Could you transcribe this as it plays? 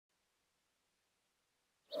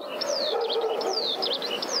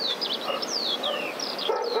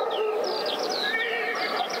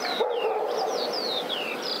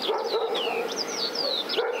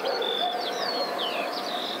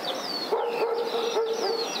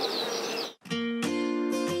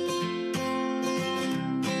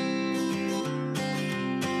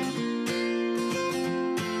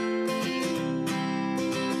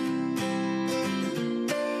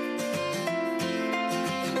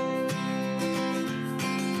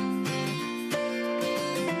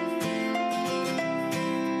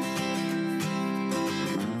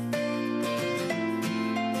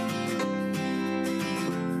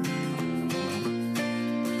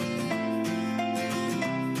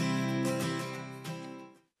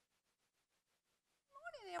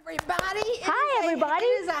everybody. Hi, everybody.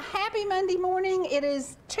 It is a happy Monday morning. It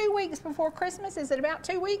is 2 weeks before Christmas. Is it about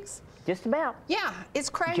 2 weeks? Just about. Yeah, it's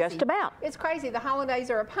crazy. Just about. It's crazy. The holidays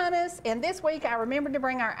are upon us. And this week I remembered to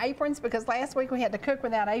bring our aprons because last week we had to cook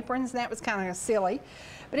without aprons, and that was kind of silly.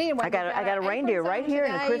 But anyway, I got a reindeer right here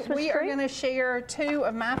and a Christmas tree. We are going to share two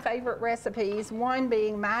of my favorite recipes, one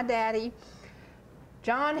being my daddy,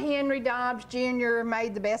 John Henry Dobbs Jr.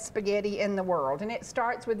 made the best spaghetti in the world. And it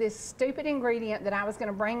starts with this stupid ingredient that I was going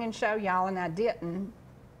to bring and show y'all, and I didn't.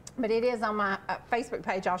 But it is on my Facebook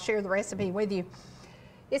page. I'll share the recipe with you.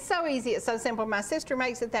 It's so easy. It's so simple. My sister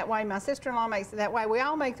makes it that way. My sister-in-law makes it that way. We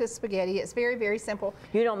all make this spaghetti. It's very, very simple.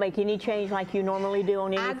 You don't make any change like you normally do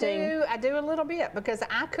on anything? I do a little bit because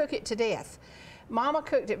I cook it to death. Mama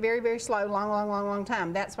cooked it very, very slow, long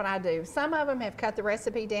time. That's what I do. Some of them have cut the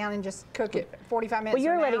recipe down and just cook it 45 minutes. Well,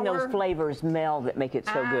 you're letting those flavors meld that make it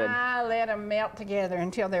so good. I let them melt together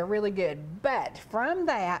until they're really good. But from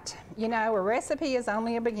that, you know, a recipe is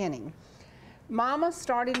only a beginning. Mama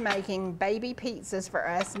started making baby pizzas for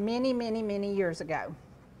us many, many, many years ago.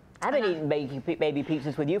 I've been eating baby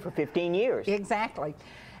pizzas with you for 15 years. Exactly.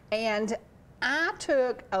 And I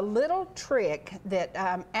took a little trick that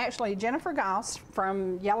actually Jennifer Goss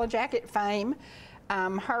from Yellow Jacket fame,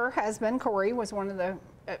 her husband Corey was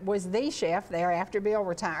was the chef there after Bill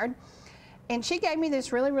retired, and she gave me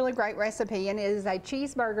this really, really great recipe, and it is a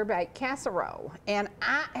cheeseburger baked casserole, and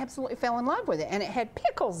I absolutely fell in love with it, and it had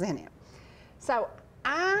pickles in it. So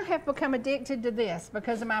I have become addicted to this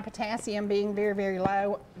because of my potassium being very, very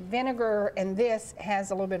low. Vinegar and this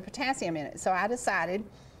has a little bit of potassium in it, so I decided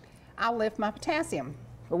I'll lift my potassium.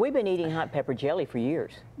 Well, we've been eating hot pepper jelly for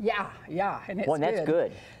years. Yeah, and it's good. That's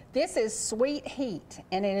good. This is Sweet Heat,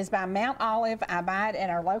 and it is by Mount Olive. I buy it at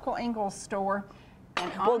our local Ingles store.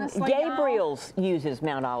 And honestly, Gabriel's uses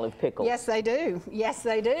Mount Olive pickles. Yes, they do. Yes,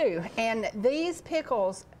 they do. And these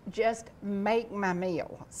pickles just make my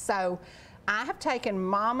meal. So I have taken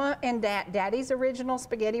Mama and Daddy's original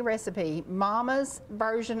spaghetti recipe, Mama's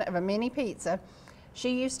version of a mini pizza.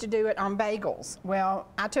 She used to do it on bagels. Well,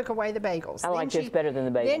 I took away the bagels. I like this better than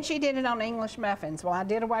the bagels. Then she did it on English muffins. Well, I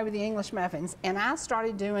did away with the English muffins, and I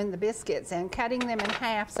started doing the biscuits and cutting them in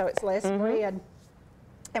half so it's less bread.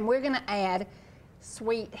 And we're going to add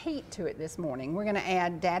Sweet Heat to it this morning. We're going to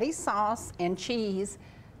add Daddy's sauce and cheese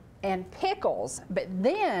and pickles, but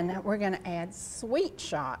then we're going to add Sweet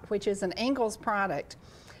Shot, which is an Ingles product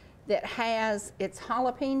that has its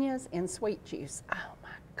jalapenos and sweet juice. Oh my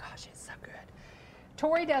gosh, it's so good.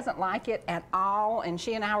 Tori doesn't like it at all, and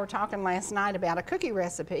she and I were talking last night about a cookie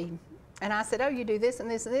recipe, and I said, oh, you do this and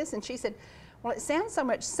this and this, and she said, well, it sounds so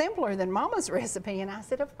much simpler than Mama's recipe, and I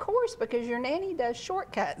said, of course, because your nanny does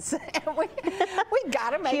shortcuts. we got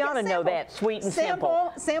to make it simple. She ought to know that, sweet and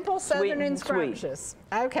simple. Simple, Southern and scrumptious.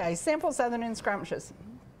 Okay, simple, Southern and scrumptious.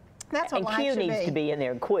 That's what life should be. And Q needs to be in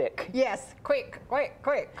there quick. Yes, quick.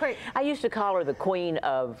 I used to call her the queen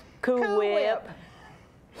of Cool Whip.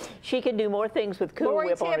 She could do more things with Cool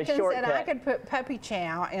Whip on a shortcut. Lori Tipton said I could put puppy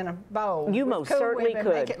chow in a bowl. You most certainly could.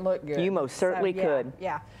 Make it look good. You most certainly could.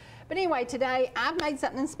 Yeah. But anyway, today I've made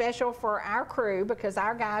something special for our crew because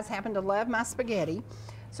our guys happen to love my spaghetti.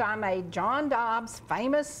 So I made John Dobbs'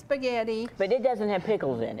 famous spaghetti. But it doesn't have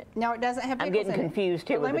pickles in it. No, it doesn't have pickles in it. I'm getting confused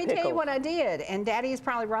here with the pickles. Let me tell you what I did, and Daddy is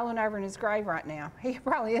probably rolling over in his grave right now. He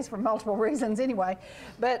probably is for multiple reasons anyway,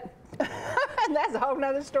 but that's a whole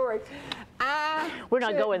nother story. We're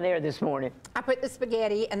not going there this morning. I put the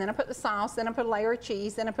spaghetti, and then I put the sauce, then I put a layer of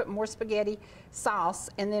cheese, then I put more spaghetti sauce,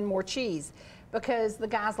 and then more cheese, because the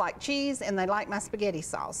guys like cheese and they like my spaghetti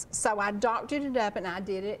sauce. So I doctored it up and I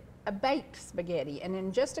did it a baked spaghetti, and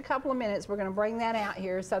in just a couple of minutes we're going to bring that out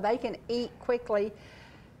here so they can eat quickly.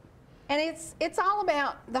 And it's all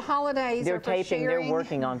about the holidays. They're taping. They're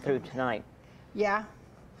working on through tonight. Yeah.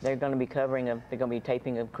 They're going to be covering they're going to be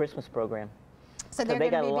taping a Christmas program. So they're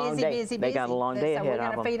going to be busy. They got a long day ahead of them. So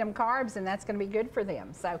we're going to feed them carbs, and that's going to be good for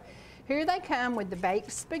them. So here they come with the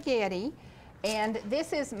baked spaghetti. And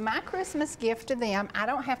this is my Christmas gift to them. I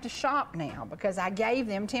don't have to shop now because I gave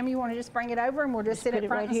them. Tim, you want to just bring it over and we'll just sit it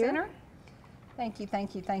front and center? Thank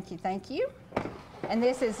you. And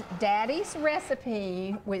this is Daddy's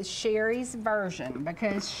recipe with Cherie's version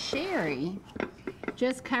because Cherie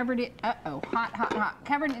just covered it, hot,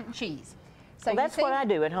 covered it in cheese. So well, that's what I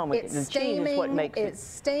do at home. It's the steaming, cheese is what makes it. It's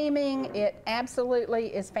steaming. It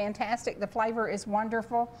absolutely is fantastic. The flavor is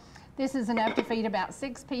wonderful. This is enough to feed about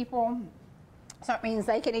 6 people. So it means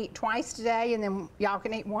they can eat twice today, and then y'all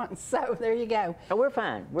can eat once. So there you go. Oh, we're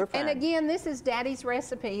fine. We're fine. And again, this is Daddy's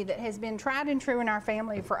recipe that has been tried and true in our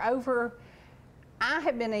family for over I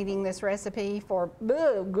have been eating this recipe for,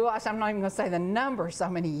 oh gosh, I'm not even going to say the number, so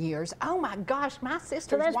many years. Oh my gosh, my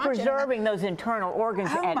sister's watching. So that's preserving those internal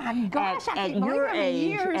organs at your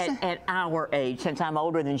age, at our age, since I'm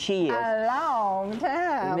older than she is. A long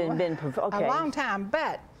time. Okay. A long time,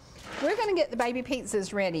 but we're going to get the baby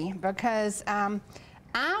pizzas ready because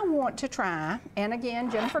I want to try, and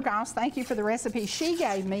again, Jennifer Goss, thank you for the recipe she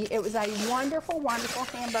gave me. It was a wonderful, wonderful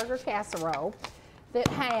hamburger casserole that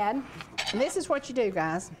had, and this is what you do,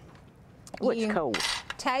 guys. It's cold.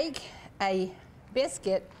 Take a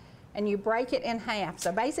biscuit and you break it in half.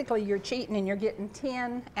 So basically you're cheating and you're getting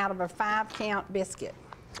 10 out of a 5-count biscuit.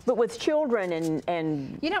 But with children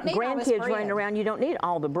and grandkids running around, you don't need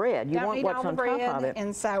all the bread. You want what's on top of it.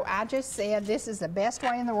 And so I just said this is the best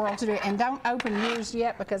way in the world to do it. And don't open yours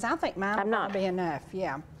yet because I think mine will be enough.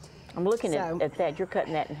 Yeah. I'm looking at that. You're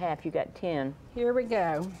cutting that in half. You got 10. Here we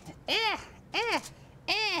go.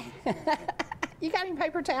 You got any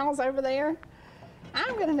paper towels over there?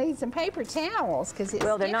 I'm going to need some paper towels because it's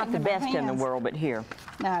well, they're not the best in the world, but here.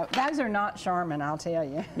 No, those are not Charmin, I'll tell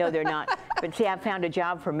you. No, they're not. But see, I found a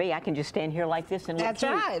job for me. I can just stand here like this and look cute.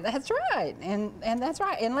 That's right. That's right. And that's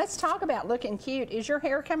right. And let's talk about looking cute. Is your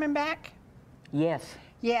hair coming back? Yes.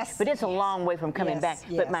 Yes. But it's a long way from coming back.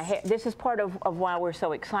 Yes. But my hair, this is part of why we're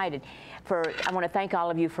so excited. I want to thank all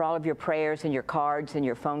of you for all of your prayers and your cards and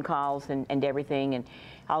your phone calls and everything. And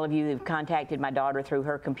all of you who've contacted my daughter through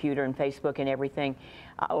her computer and Facebook and everything.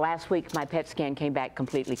 Last week, my PET scan came back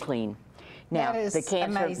completely clean. Now,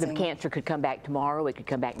 the cancer could come back tomorrow. It could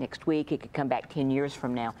come back next week. It could come back 10 years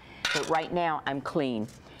from now. But right now, I'm clean.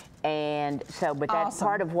 And so, but that's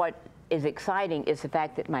part of what is exciting is the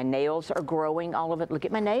fact that my nails are growing, all of it. Look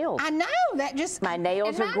at my nails. I know, that just... My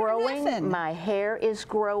nails are growing. Nothing. My hair is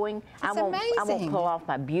growing. It's amazing. I won't pull off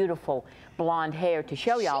my beautiful blonde hair to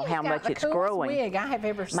show y'all how much it's growing. Wig I have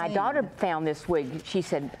ever seen. My daughter found this wig. She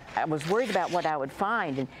said, I was worried about what I would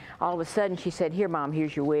find, and all of a sudden she said, here, Mom,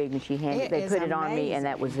 here's your wig, and she handed they put it on me, and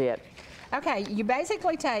that was it. Okay, you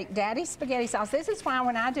basically take Daddy's spaghetti sauce. This is why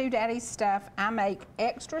when I do Daddy's stuff, I make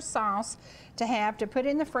extra sauce to put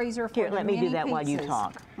in the freezer for let me do that while you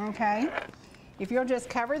talk. Okay. If you'll just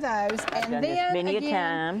cover those. And then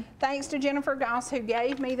again, thanks to Jennifer Goss who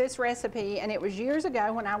gave me this recipe, and it was years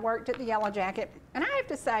ago when I worked at the Yellow Jacket. And I have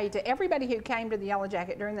to say to everybody who came to the Yellow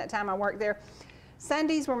Jacket during that time I worked there,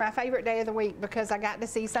 Sundays were my favorite day of the week because I got to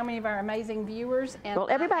see so many of our amazing viewers. And well,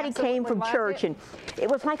 everybody came from church, and it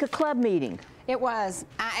was like a club meeting. It was.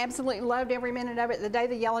 I absolutely loved every minute of it. The day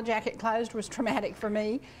the Yellow Jacket closed was traumatic for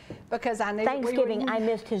me because I knew Thanksgiving, I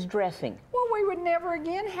missed his dressing. Well, we would never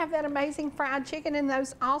again have that amazing fried chicken and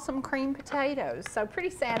those awesome creamed potatoes. So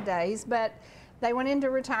pretty sad days, but they went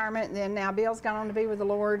into retirement. And then now Bill's gone on to be with the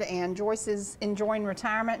Lord, and Joyce is enjoying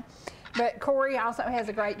retirement. But Corey also has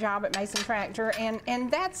a great job at Mason Tractor,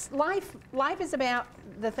 and that's life. Life is about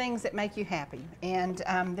the things that make you happy, and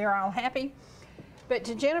they're all happy. But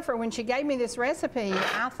to Jennifer, when she gave me this recipe,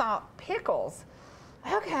 I thought pickles.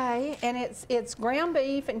 Okay, and it's ground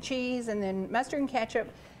beef and cheese, and then mustard and ketchup,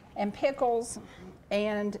 and pickles,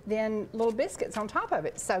 and then little biscuits on top of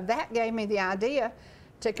it. So that gave me the idea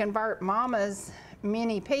to convert Mama's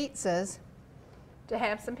mini pizzas to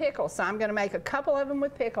have some pickles. So I'm going to make a couple of them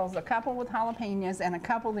with pickles, a couple with jalapenos, and a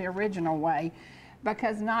couple the original way,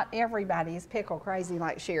 because not everybody is pickle crazy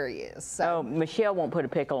like Cherie is. So. Oh, Michelle won't put a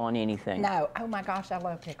pickle on anything. No. Oh my gosh, I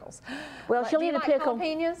love pickles. Well, she'll eat a pickle.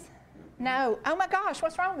 Jalapenos? No. Oh my gosh,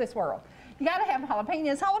 what's wrong with this world? You got to have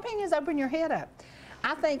jalapenos. Jalapenos open your head up.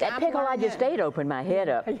 I think that pickle I just ate opened my head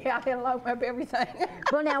up. Yeah, it'll open up everything.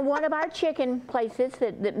 Well, now one of our chicken places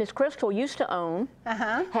that Miss Crystal used to own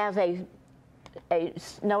has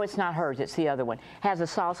no, it's not hers, it's the other one, has a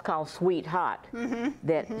sauce called Sweet Hot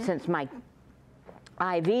that since my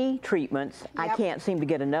IV treatments, I can't seem to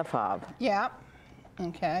get enough of. Yep.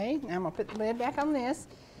 Okay, now I'm going to put the lid back on this.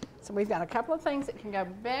 So we've got a couple of things that can go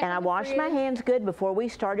back. And I washed my hands good before we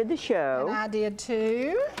started the show. And I did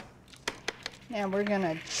too. Now we're going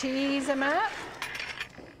to cheese them up.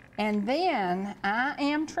 And then I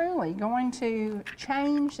am truly going to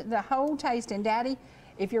change the whole taste. And Daddy,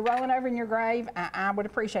 if you're rolling over in your grave, I would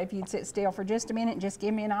appreciate if you'd sit still for just a minute and just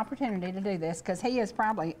give me an opportunity to do this, because he is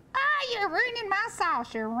probably, you're ruining my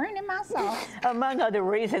sauce, you're ruining my sauce. Among other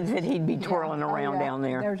reasons that he'd be twirling around down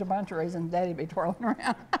there. There's a bunch of reasons Daddy'd be twirling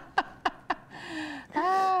around.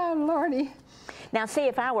 Oh, Lordy. Now, see,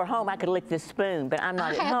 if I were home, I could lick this spoon, but I'm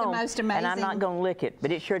not at home, and I'm not going to lick it,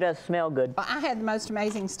 but it sure does smell good. Well, I had the most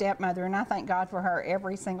amazing stepmother, and I thank God for her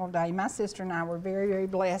every single day. My sister and I were very, very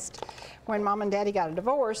blessed. When Mom and Daddy got a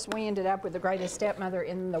divorce, we ended up with the greatest stepmother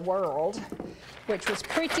in the world, which was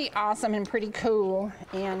pretty awesome and pretty cool.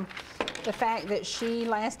 And the fact that she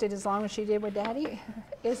lasted as long as she did with Daddy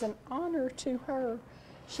is an honor to her.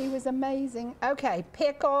 She was amazing. Okay,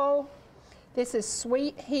 pickle. This is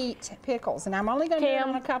Sweet Heat pickles, and I'm only going to do it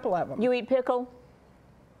on a couple of them. You eat pickle?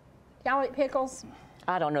 Y'all eat pickles?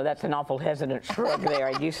 I don't know. That's an awful hesitant shrug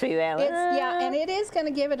there. Do you see that? Yeah, and it is going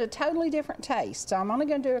to give it a totally different taste. So I'm only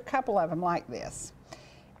going to do a couple of them like this.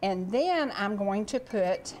 And then I'm going to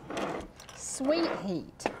put Sweet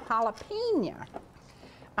Heat jalapeno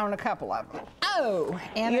on a couple of them. Oh,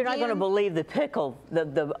 and you're not going to believe the pickle,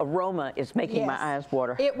 the aroma is making my eyes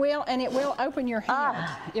water. It will, and it will open your head.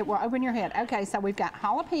 It will open your head. Okay, so we've got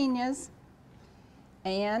jalapenos,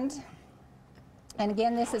 and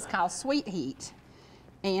again, this is called Sweet Heat.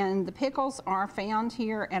 And the pickles are found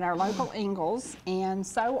here at our local Ingles, and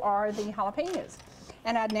so are the jalapenos.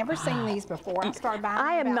 And I'd never seen these before. I started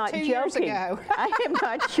buying them about 2 years ago. I am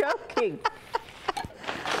not joking.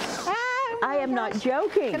 I am not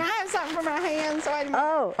joking. Can I have something for my hands? Wait a minute.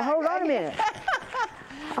 Oh, hold on a minute.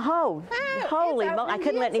 Oh, holy moly. I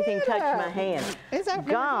couldn't let anything touch my hand.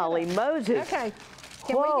 Golly Moses. Okay.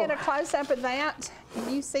 Can we get a close-up of that?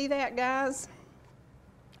 Can you see that, guys?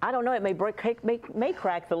 I don't know. It may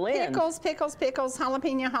crack the lens. Pickles, pickles, pickles,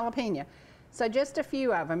 jalapeno, jalapeno. So just a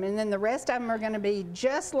few of them, and then the rest of them are going to be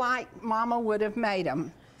just like Mama would have made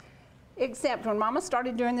them. Except when Mama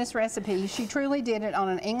started doing this recipe, she truly did it on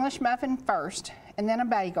an English muffin first, and then a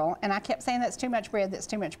bagel. And I kept saying, that's too much bread, that's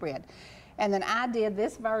too much bread. And then I did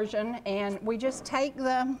this version, and we just take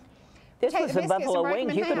the This was the buffalo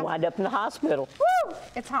wings. You could wind up in the hospital. Woo!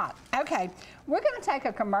 It's hot. Okay, we're going to take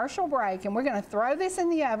a commercial break, and we're going to throw this in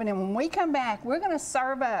the oven. And when we come back, we're going to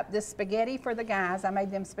serve up this spaghetti for the guys. I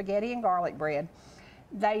made them spaghetti and garlic bread.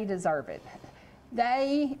 They deserve it.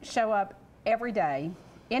 They show up every day.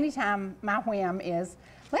 Anytime my whim is,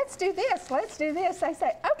 let's do this, let's do this, they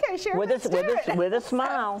say, okay, sure, let's do it. With a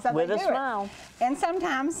smile, so with a smile. And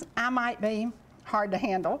sometimes I might be hard to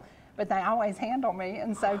handle, but they always handle me.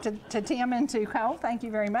 And so to Tim and to Cole, thank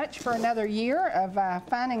you very much for another year of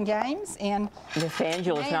fun and games. And Miss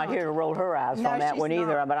Angela's not here to roll her eyes on that one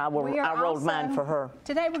either, but I rolled mine for her.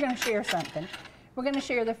 Today we're going to share something. We're going to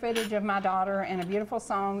share the footage of my daughter and a beautiful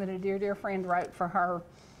song that a dear, dear friend wrote for her.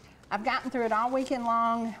 I've gotten through it all weekend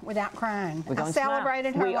long without crying. I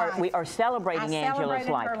celebrated her life. We are celebrating Angela's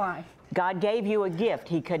life. God gave you a gift.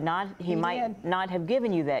 He might not have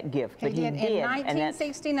given you that gift, but he did. In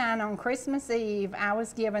 1969, on Christmas Eve, I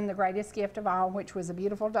was given the greatest gift of all, which was a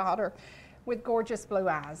beautiful daughter with gorgeous blue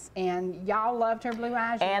eyes. And y'all loved her blue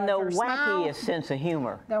eyes. And the wackiest sense of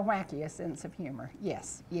humor. The wackiest sense of humor.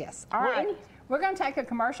 Yes, yes. All right. We're going to take a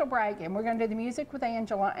commercial break, and we're going to do the music with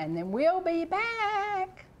Angela, and then we'll be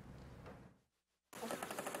back.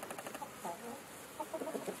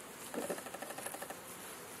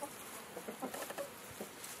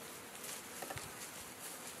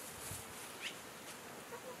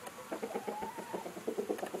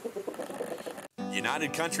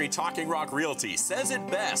 United Country Talking Rock Realty says it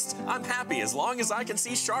best. I'm happy as long as I can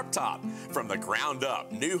see Sharp Top. From the ground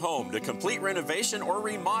up, new home to complete renovation or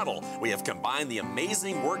remodel, we have combined the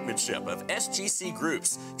amazing workmanship of SGC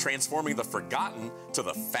Groups, transforming the forgotten to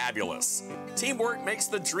the fabulous. Teamwork makes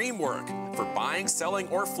the dream work. For buying, selling,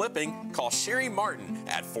 or flipping, call Cherie Martin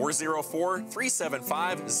at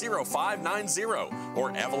 404-375-0590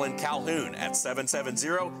 or Evelyn Calhoun at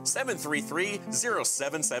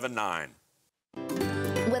 770-733-0779.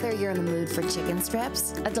 Whether you're in the mood for chicken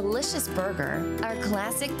strips, a delicious burger, our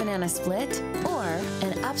classic banana split, or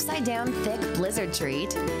an upside-down thick blizzard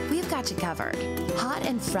treat, we've got you covered. Hot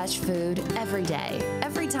and fresh food every day,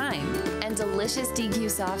 every time. And delicious DQ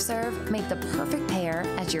soft serve make the perfect pair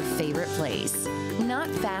at your favorite place. Not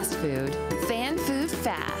fast food, fan food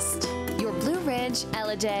fast. Your Blue Ridge,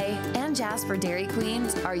 Ellijay, and Jasper Dairy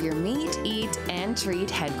Queens are your meet, eat, and treat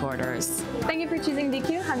headquarters. Thank you for choosing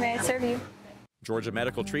DQ. How may I serve you? Georgia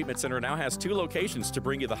Medical Treatment Center now has 2 locations to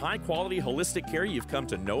bring you the high-quality holistic care you've come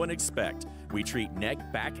to know and expect. We treat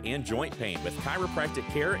neck, back, and joint pain with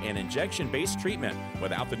chiropractic care and injection-based treatment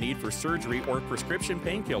without the need for surgery or prescription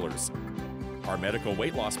painkillers. Our medical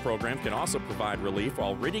weight loss program can also provide relief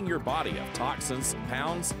while ridding your body of toxins,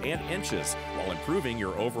 pounds, and inches while improving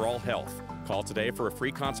your overall health. Call today for a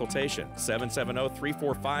free consultation,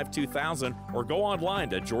 770-345-2000, or go online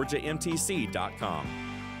to georgiamtc.com.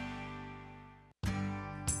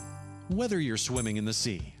 Whether you're swimming in the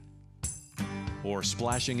sea, or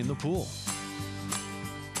splashing in the pool,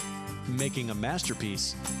 making a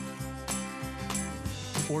masterpiece,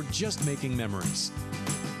 or just making memories,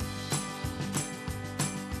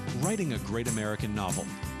 writing a great American novel,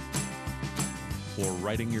 or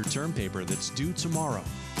writing your term paper that's due tomorrow.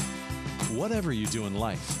 Whatever you do in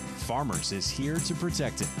life, Farmers is here to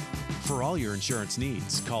protect it. For all your insurance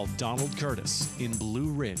needs, call Donald Curtis in Blue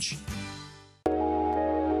Ridge.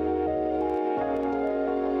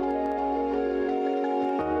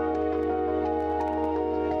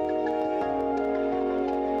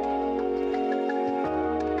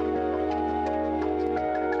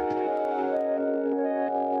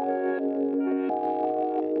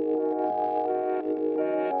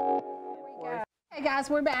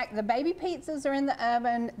 Guys, we're back. The baby pizzas are in the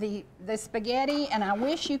oven, the spaghetti, and I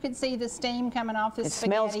wish you could see the steam coming off the spaghetti.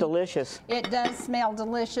 It smells delicious. It does smell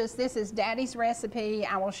delicious. This is Daddy's recipe.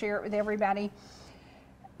 I will share it with everybody.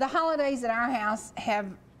 The holidays at our house have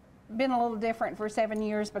been a little different for 7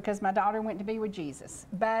 years because my daughter went to be with Jesus.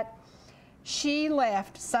 But she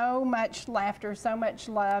left so much laughter, so much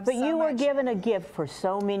love. But you were given a gift for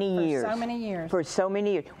so many years. For so many years. For so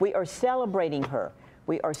many years. We are celebrating her.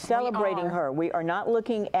 We are celebrating her. We are not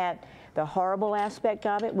looking at the horrible aspect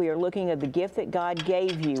of it. We are looking at the gift that God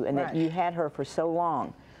gave you and that you had her for so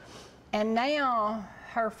long. And now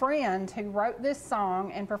her friend who wrote this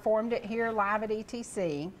song and performed it here live at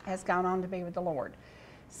ETC has gone on to be with the Lord.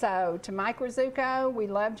 So to Mike Rizzuko, we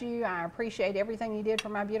loved you. I appreciate everything you did for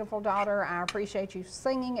my beautiful daughter. I appreciate you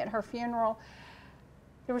singing at her funeral.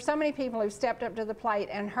 There were so many people who stepped up to the plate,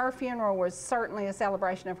 and her funeral was certainly a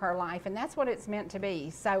celebration of her life, and that's what it's meant to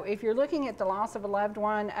be. So if you're looking at the loss of a loved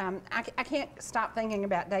one, I can't stop thinking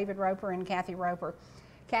about David Roper and Kathy Roper.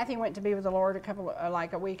 Kathy went to be with the Lord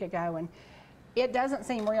like a week ago, and it doesn't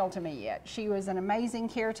seem real to me yet. She was an amazing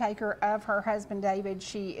caretaker of her husband, David.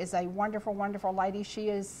 She is a wonderful, wonderful lady. She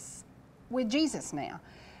is with Jesus now.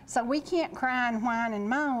 So we can't cry and whine and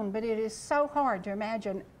moan, but it is so hard to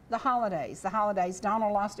imagine the holidays.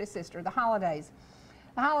 Donald lost his sister. The holidays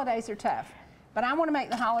are tough. But I want to make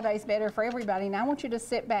the holidays better for everybody, and I want you to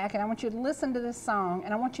sit back and I want you to listen to this song,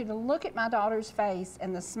 and I want you to look at my daughter's face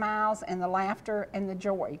and the smiles and the laughter and the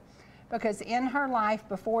joy. Because in her life,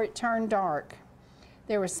 before it turned dark,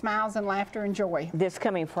 there was smiles and laughter and joy. This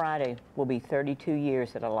coming Friday will be 32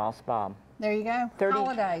 years that I lost Bob. There you go.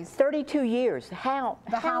 32 years. How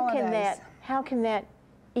can that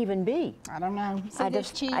even be? I don't know. See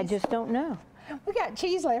this cheese? I just don't know. We got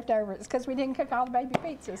cheese left over. It's because we didn't cook all the baby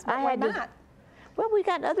pizzas. But well, we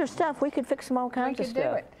got other stuff. We could fix some all kinds of stuff. We could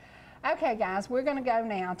do it. Okay, guys, we're going to go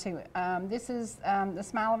now to, this is The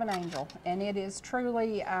Smile of an Angel, and it is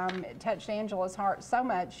truly, it touched Angela's heart so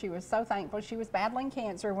much. She was so thankful. She was battling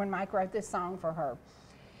cancer when Mike wrote this song for her.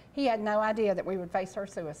 He had no idea that we would face her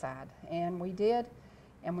suicide, and we did,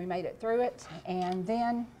 and we made it through it, and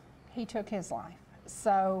then he took his life.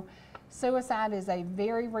 So suicide is a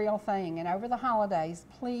very real thing, and over the holidays,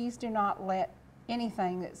 please do not let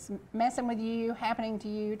anything that's messing with you, happening to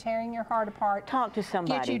you, tearing your heart apart, talk to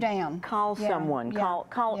somebody, get you down. Call someone,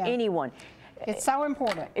 call anyone. It's so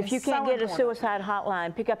important. If you can't get a suicide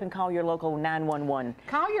hotline, pick up and call your local 911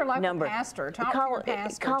 Call your local number. pastor. Talk to your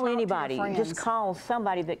pastor. Call anybody. To your friends. Just call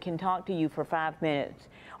somebody that can talk to you for 5 minutes.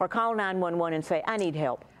 Or call 911 and say, I need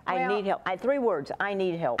help. I need help. 3 words, I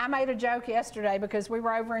need help. I made a joke yesterday because we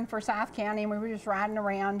were over in Forsyth County and we were just riding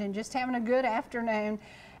around and just having a good afternoon.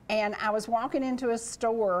 And I was walking into a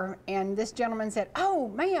store and this gentleman said, oh,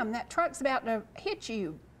 ma'am, that truck's about to hit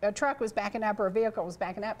you. A truck was backing up or a vehicle was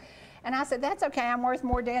backing up. And I said, that's okay, I'm worth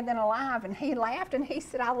more dead than alive. And he laughed and he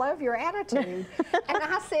said, I love your attitude. And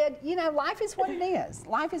I said, you know, life is what it is.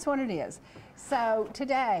 Life is what it is. So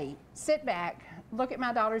today, sit back, look at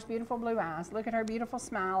my daughter's beautiful blue eyes, look at her beautiful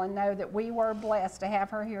smile, and know that we were blessed to have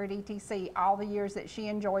her here at ETC all the years that she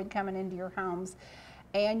enjoyed coming into your homes.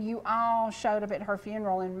 And you all showed up at her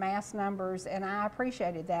funeral in mass numbers, and I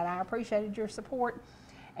appreciated that. I appreciated your support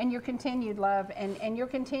and your continued love and your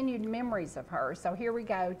continued memories of her. So here we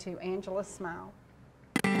go to Angela's Smile.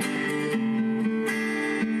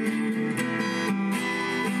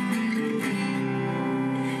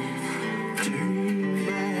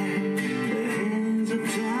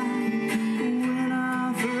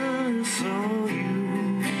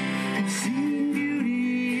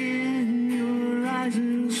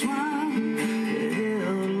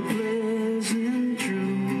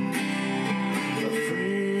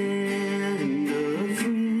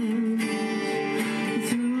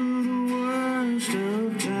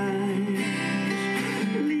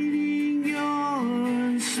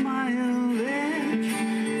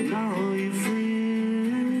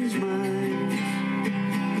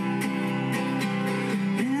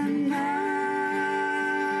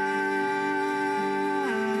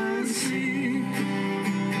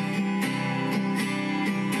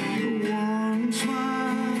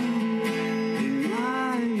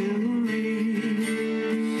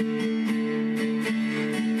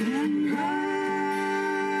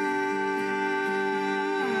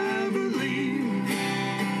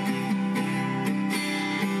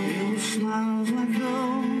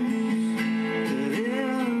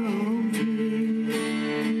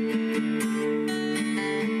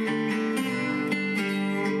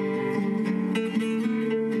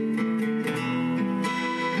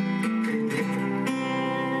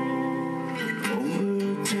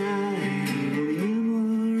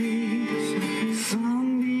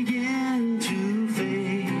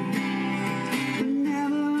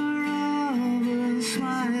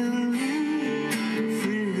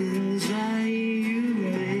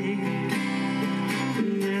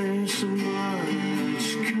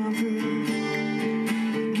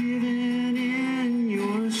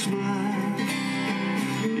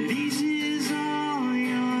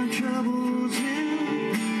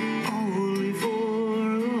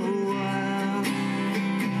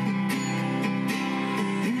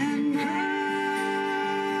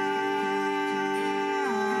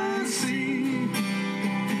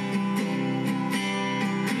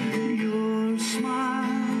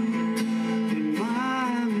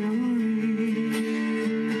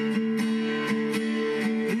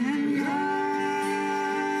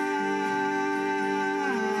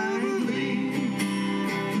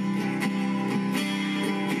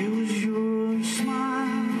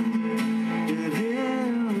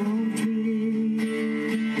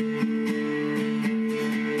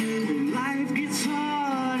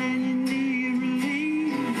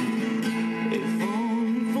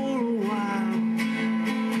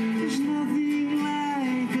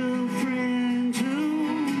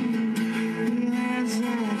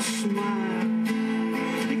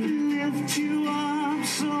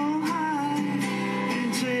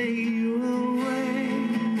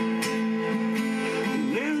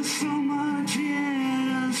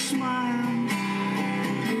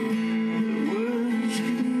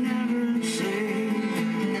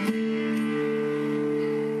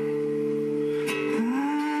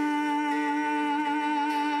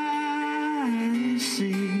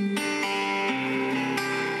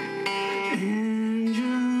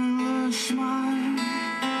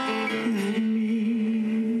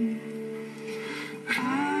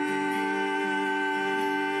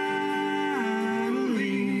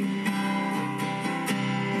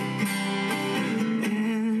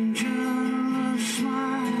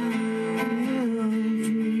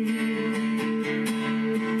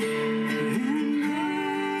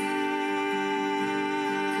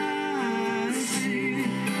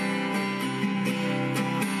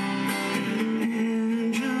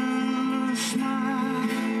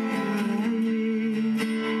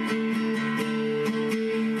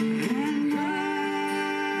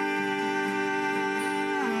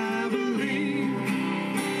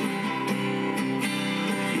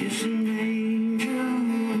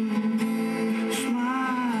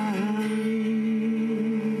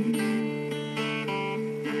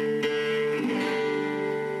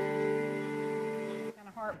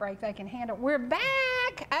 break, they can handle. We're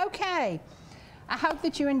back. Okay. I hope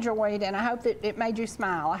that you enjoyed, and I hope that it made you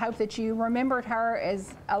smile. I hope that you remembered her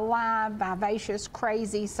as alive, vivacious,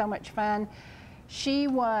 crazy, so much fun. She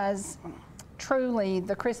was truly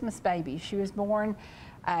the Christmas baby. She was born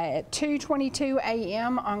at 2:22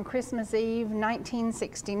 a.m. on Christmas Eve,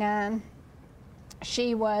 1969.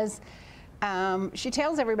 She was, she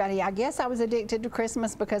tells everybody, I guess I was addicted to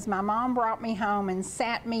Christmas because my mom brought me home and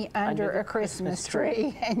sat me under a Christmas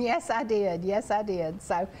tree. And yes, I did. Yes, I did.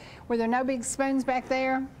 So, were there no big spoons back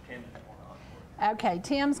there? Okay,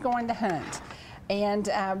 Tim's going to hunt. And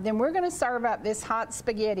then we're going to serve up this hot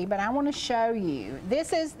spaghetti, but I want to show you.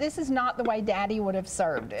 This is not the way Daddy would have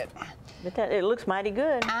served it. But it looks mighty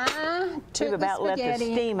good. I took We've about the spaghetti. left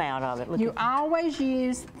the steam out of it. You always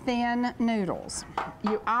use thin noodles.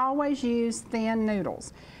 You always use thin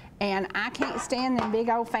noodles. And I can't stand them big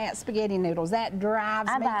old fat spaghetti noodles. That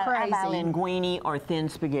drives me crazy. I buy linguine or thin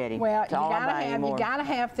spaghetti. Well, you gotta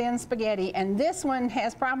have thin spaghetti, and this one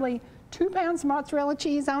has probably 2 pounds of mozzarella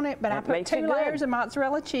cheese on it, but I put 2 layers of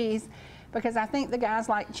mozzarella cheese because I think the guys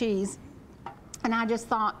like cheese. And I just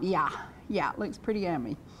thought, yeah, it looks pretty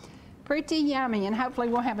yummy. Pretty yummy, and hopefully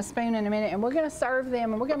we'll have a spoon in a minute, and we're gonna serve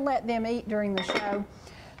them, and we're gonna let them eat during the show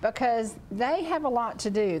because they have a lot to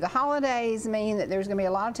do. The holidays mean that there's gonna be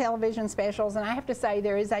a lot of television specials, and I have to say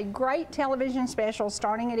there is a great television special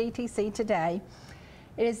starting at ETC today.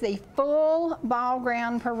 It is the full ball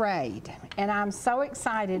ground parade, and I'm so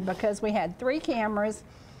excited because we had 3 cameras,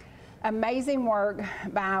 amazing work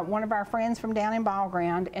by one of our friends from down in ball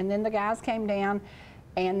ground, and then the guys came down,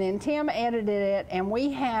 and then Tim edited it, and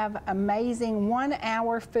we have amazing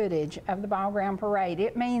 1-hour footage of the ball ground parade.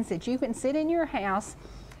 It means that you can sit in your house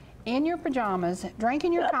in your pajamas,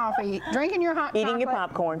 drinking your coffee, drinking your hot chocolate, eating your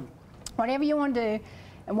popcorn, whatever you want to do,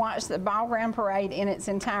 and watch the ball ground parade in its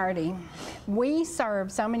entirety. We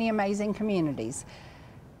serve so many amazing communities,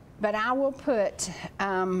 but I will put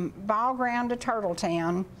ball ground to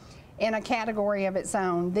Turtletown in a category of its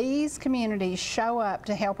own. These communities show up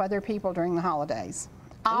to help other people during the holidays.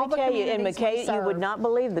 Let me tell you, in McKay, you would not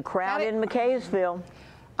believe the crowd in McKaysville.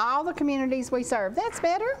 All the communities we serve. That's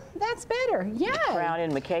better. That's better. Yeah. Crowd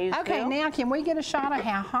in McKaysville. Okay, now can we get a shot of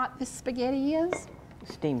how hot this spaghetti is?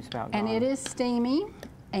 Steam's about gone. And it is steamy,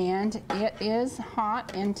 and it is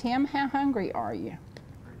hot. And Tim, how hungry are you?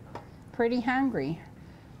 Pretty hungry.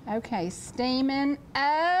 Okay, steaming.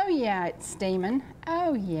 Oh yeah, it's steaming.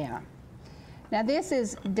 Oh yeah. Now this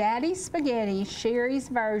is Daddy's spaghetti, Cherie's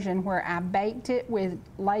version, where I baked it with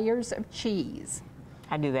layers of cheese.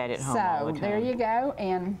 I do that at home all the time. So there you go.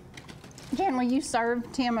 And Jen, will you serve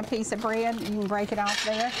Tim a piece of bread? You can break it off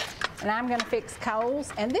there. And I'm going to fix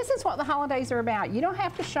coals. And this is what the holidays are about. You don't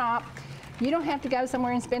have to shop. You don't have to go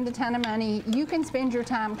somewhere and spend a ton of money. You can spend your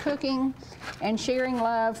time cooking and sharing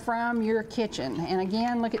love from your kitchen. And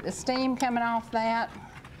again, look at the steam coming off that.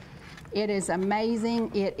 It is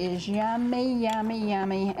amazing. It is yummy, yummy,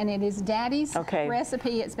 yummy. And it is Daddy's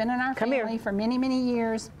recipe. It's been in our family for many, many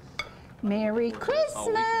years. Merry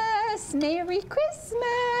Christmas! Merry Christmas!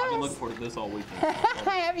 I've been looking forward to this all weekend.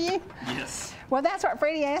 Have you? Yes. Well, that's what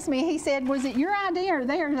Freddie asked me. He said, was it your idea or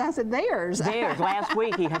theirs? I said, theirs. Theirs. Last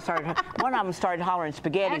week he started, one of them started hollering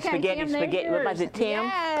spaghetti, spaghetti, spaghetti. Was it Tim?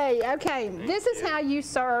 Yay! Okay, this is how you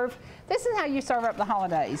serve. This is how you serve up the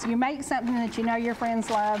holidays. You make something that you know your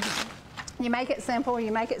friends love. You make it simple,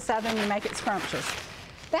 you make it southern, you make it scrumptious.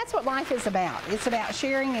 That's what life is about. It's about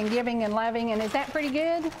sharing and giving and loving, and is that pretty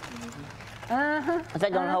good? Uh-huh. Is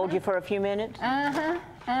that going to hold you for a few minutes? Uh-huh.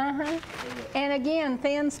 Uh-huh. And again,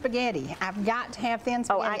 thin spaghetti. I've got to have thin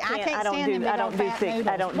spaghetti. Oh,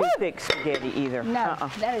 I don't do thick spaghetti either. No,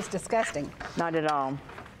 that is disgusting. Not at all.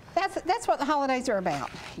 That's what the holidays are about.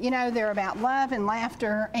 You know, they're about love and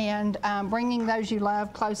laughter and bringing those you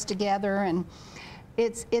love close together. And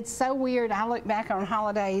it's so weird. I look back on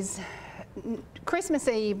holidays. Christmas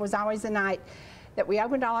Eve was always the night that we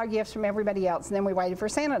opened all our gifts from everybody else, and then we waited for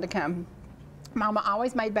Santa to come. Mama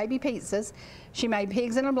always made baby pizzas. She made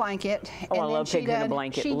pigs in a blanket. Oh, I love pigs in a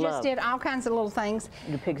blanket. She just did all kinds of little things.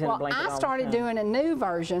 The pigs in a blanket. I started doing a new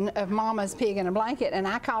version of Mama's pig in a blanket, and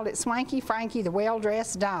I called it Swanky Frankie the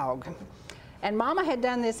Well-Dressed Dog. And Mama had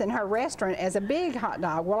done this in her restaurant as a big hot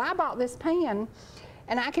dog. Well, I bought this pan,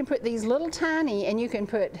 and I can put these little tiny, and you can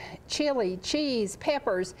put chili, cheese,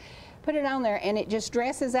 peppers, put it on there, and it just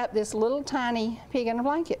dresses up this little tiny pig in a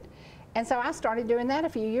blanket. And so I started doing that a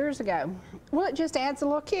few years ago. Well, it just adds a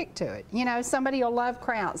little kick to it. You know, somebody will love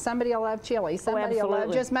kraut, somebody will love chili, somebody will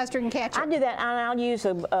love just mustard and ketchup. I do that, and I'll use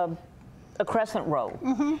a a crescent roll,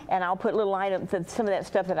 and I'll put little items, some of that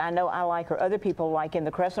stuff that I know I like or other people like in the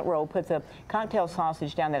crescent roll. Put the cocktail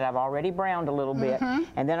sausage down that I've already browned a little bit,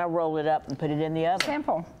 and then I roll it up and put it in the oven.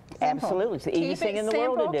 Simple. Absolutely, it's the easiest thing in the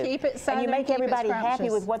world to do. Keep it southern, and you make everybody happy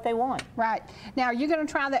with what they want. Right. Now, you're going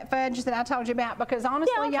to try that fudge that I told you about, because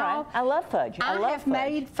honestly, y'all, I love fudge. I love have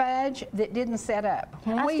made fudge that didn't set up.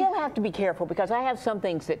 I still have to be careful, because I have some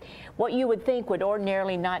things that what you would think would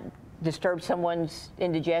ordinarily not disturb someone's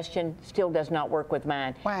indigestion still does not work with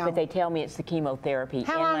mine. Wow. But they tell me it's the chemotherapy.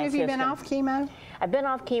 How long have you been off chemo? I've been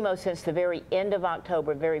off chemo since the very end of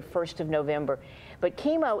October, very 1st of November. But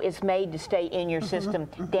chemo is made to stay in your system.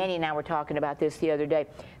 Danny and I were talking about this the other day.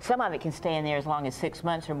 Some of it can stay in there as long as 6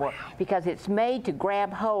 months or more, because it's made to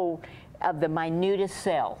grab hold of the minutest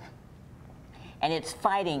cell. And it's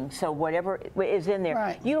fighting, so whatever is in there,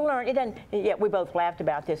 right. You learn. It doesn't. Yeah, we both laughed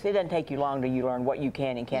about this. It doesn't take you long till you learn what you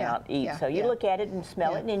can and cannot eat. So you look at it and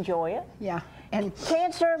smell it and enjoy it. Yeah. And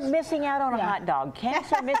cancer, missing out on a hot dog.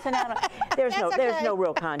 Cancer, missing out on. There's no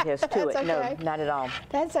real contest to it. Okay. No, not at all.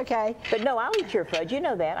 That's okay. But no, I'll eat your fudge. You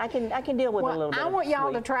know that. I can deal with a little bit. I want y'all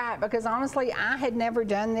sweet. to try it, because honestly, I had never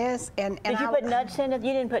done this. And did you put nuts in it?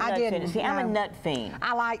 You didn't put nuts in it. See, I'm a nut fiend.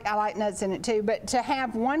 I like nuts in it too. But to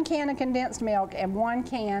have 1 can of condensed milk and 1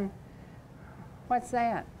 can, what's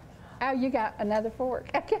that? Oh, you got another fork.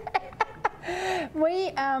 Okay.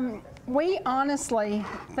 We honestly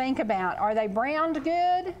think about, are they browned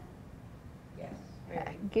good? Yes.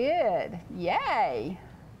 Good. Yay.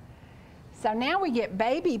 So now we get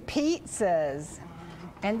baby pizzas.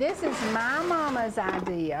 And this is my mama's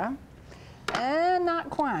idea. Not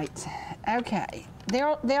quite. Okay.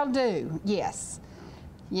 They'll do. Yes.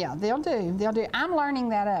 Yeah, they'll do. They'll do. I'm learning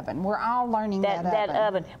that oven. We're all learning that oven. That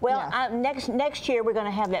oven. Well, next year we're going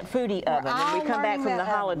to have that foodie oven when we come back from the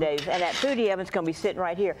holidays, and that foodie oven's going to be sitting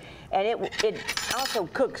right here, and it also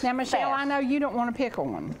cooks. Now, Michelle, fast. I know you don't want a pickle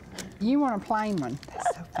one. You want a plain one.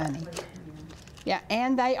 That's so funny. Yeah,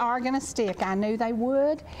 and they are going to stick. I knew they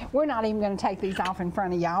would. We're not even going to take these off in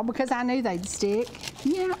front of y'all, because I knew they'd stick.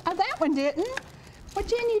 Yeah, that one didn't. Well,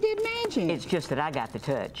 Jen, you did magic. It's just that I got the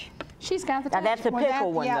touch. She's got the touch. Now that's a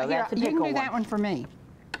pickle one, though. That's a pickle one. You can do that one for me.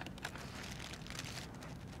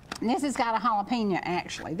 And this has got a jalapeno,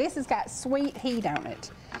 actually. This has got sweet heat on it.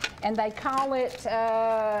 And they call it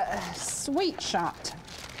Sweet Shot.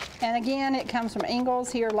 And again, it comes from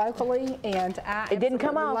Ingles here locally, and it didn't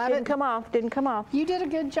come off. Didn't come off. You did a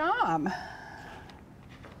good job.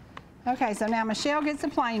 Okay, so now Michelle gets a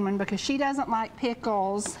plain one because she doesn't like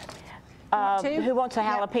pickles. Who wants a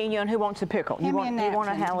jalapeno and who wants a pickle? You want a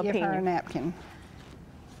jalapeno? Give her a napkin.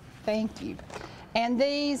 Thank you. And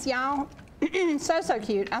these, y'all, so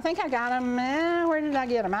cute. I think I got them. Where did I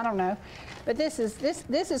get them? I don't know. But this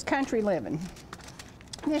is country living.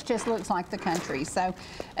 This just looks like the country. So,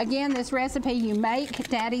 again, this recipe, you make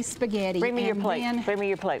Daddy's spaghetti. Bring me your plate. Bring me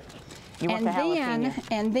your plate. You want the jalapeno.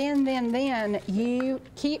 And then you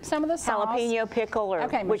keep some of the sauce. Jalapeno, pickle, or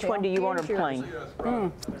okay, which one do you want, or plain?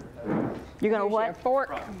 You're going to what? Your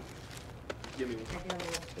fork. Give me one.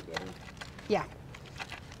 Yeah.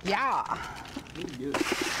 Yeah.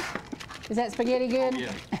 Is that spaghetti good?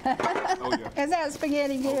 Yeah. Oh, yeah. Is that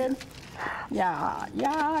spaghetti good? Yeah.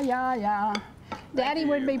 Daddy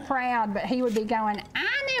would be proud, but he would be going,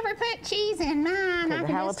 I never put cheese in mine. The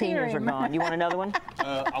jalapenos are gone. You want another one?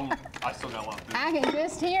 I still got a lot of food. I can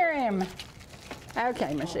just hear him.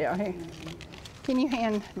 Okay, Michelle, here. Can you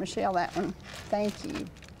hand Michelle that one? Thank you.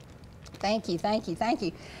 Thank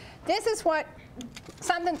you. This is what,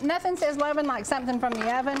 nothing says loving like something from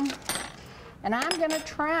the oven. And I'm gonna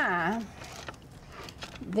try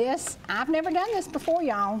this. I've never done this before,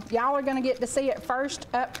 y'all. Y'all are gonna get to see it first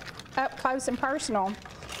up close and personal.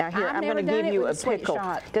 Now here, I'm gonna give you a pickle.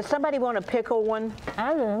 Does somebody want a pickle one?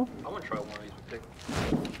 I do. I want to try one of these with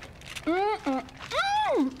pickles.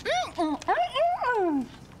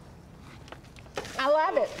 I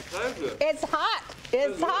love it. That's good. It's hot.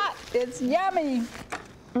 It's hot. It's yummy.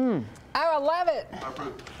 Oh, I love it.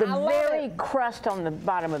 The very crust on the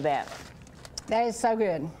bottom of that. That is so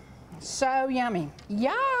good. So yummy.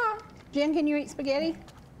 Yeah. Jen, can you eat spaghetti?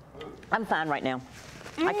 I'm fine right now.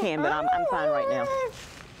 I can, but I'm fine right now.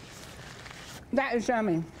 That is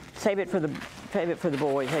yummy. Save it for the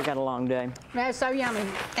boys. They've got a long day. That is so yummy.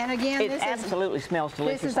 And again, it absolutely smells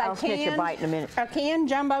delicious. This is I'll snitch a bite in a minute. A canned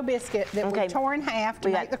jumbo biscuit that we tore in half to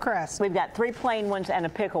make the crust. We've got 3 plain ones and a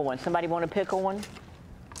pickle one. Somebody want a pickle one?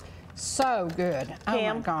 So good. Kim,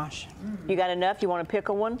 oh my gosh. You got enough? You want a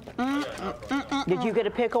pickle one? Did you get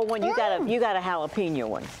a pickle one? You got a jalapeno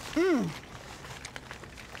one.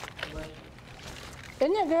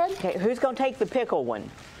 Isn't it good? Okay, who's going to take the pickle one?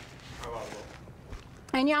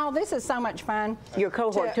 And y'all, this is so much fun. Your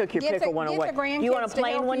cohort took your pickle one away. You want a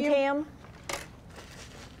plain one, Tim?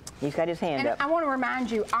 He's got his hand up. I want to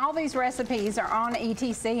remind you, all these recipes are on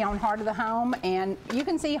ETC on Heart of the Home, and you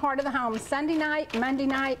can see Heart of the Home Sunday night, Monday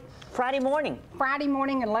night, Friday morning. Friday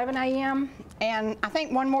morning at 11 a.m. and I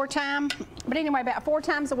think one more time. But anyway, about 4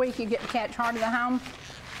 times a week you get to catch Heart of the Home.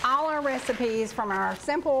 All our recipes, from our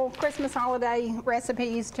simple Christmas holiday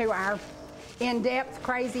recipes to our in-depth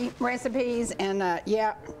crazy recipes, and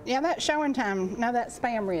yeah, that's showing time. No, that's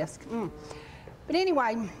spam risk. But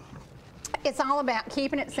anyway, it's all about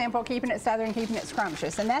keeping it simple, keeping it southern, keeping it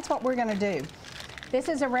scrumptious, and that's what we're going to do. This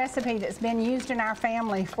is a recipe that's been used in our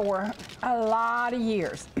family for a lot of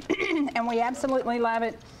years, and we absolutely love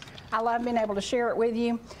it. I love being able to share it with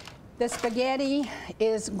you. The spaghetti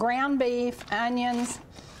is ground beef, onions.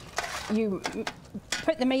 You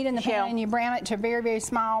put the meat in the pan and you brown it to very, very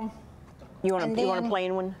small. You want a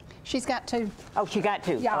plain one? She's got 2. Oh, she got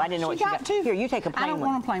 2. Yeah, oh, I didn't know what she got. 2. Here, you take a plain one. I don't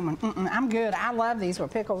want a plain one. I'm good. I love these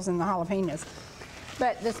with pickles and the jalapenos.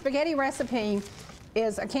 But the spaghetti recipe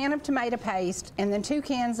is a can of tomato paste and then 2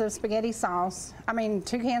 cans of spaghetti sauce. 2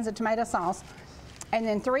 cans of tomato sauce. And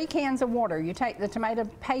then 3 cans of water. You take the tomato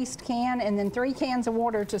paste can and then 3 cans of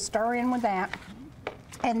water to stir in with that.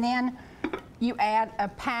 And then you add a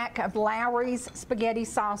pack of Lowry's spaghetti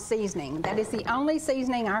sauce seasoning. That is the only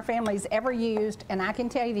seasoning our family's ever used, and I can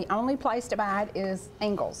tell you the only place to buy it is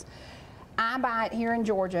Ingles. I buy it here in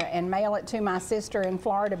Georgia and mail it to my sister in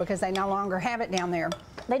Florida because they no longer have it down there.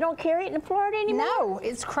 They don't carry it in Florida anymore? No,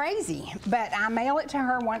 it's crazy. But I mail it to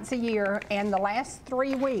her once a year, and the last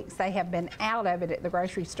 3 weeks they have been out of it at the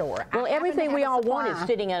grocery store. Well, everything we all want is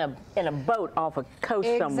sitting in a boat off a coast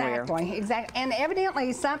somewhere. Exactly. And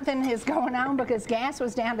evidently something is going on because gas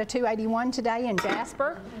was down to $2.81 today in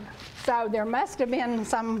Jasper. So there must have been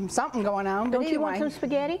something going on. But Don't anyway, you want some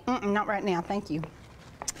spaghetti? Not right now, thank you.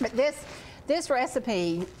 But this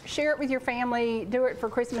recipe, share it with your family, do it for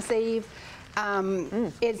Christmas Eve.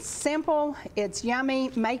 It's simple, it's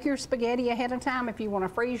yummy. Make your spaghetti ahead of time if you want to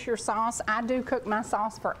freeze your sauce. I do cook my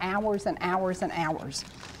sauce for hours and hours and hours.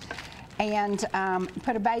 And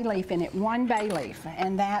put a bay leaf in it, 1 bay leaf,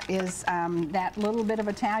 and that is that little bit of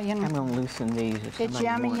Italian. I'm going to loosen these. It's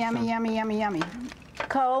yummy, yummy, yummy, yummy, yummy.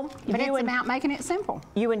 Cole, but it's about making it simple.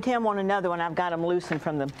 You and Tim want another one. I've got them loosened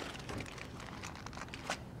from them.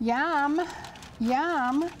 Yum,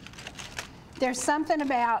 yum. There's something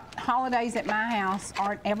about holidays at my house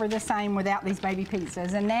aren't ever the same without these baby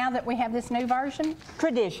pizzas. And now that we have this new version.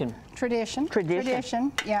 Tradition. Tradition.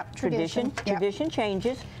 Tradition. Yep, tradition. Tradition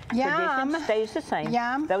changes. Yum. Tradition stays the same.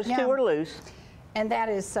 Yum. Those 2 are loose. And that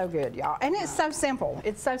is so good, y'all. And it's so simple.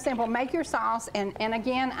 It's so simple. Make your sauce. And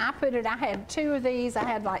again, I had 2 of these. I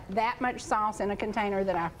had like that much sauce in a container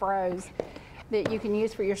that I froze, that you can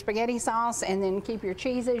use for your spaghetti sauce, and then keep your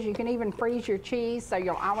cheeses. You can even freeze your cheese, so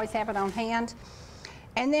you'll always have it on hand.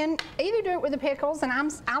 And then either do it with the pickles, and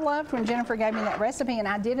I loved when Jennifer gave me that recipe and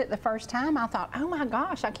I did it the first time. I thought, oh my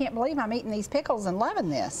gosh, I can't believe I'm eating these pickles and loving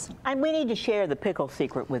this. And we need to share the pickle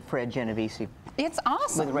secret with Fred Genovese. It's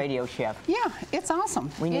awesome. With Radio Chef. Yeah, it's awesome.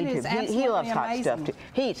 We need to. He loves hot stuff too.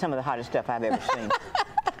 He eats some of the hottest stuff I've ever seen.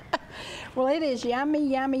 Well, it is yummy,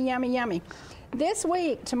 yummy, yummy, yummy. This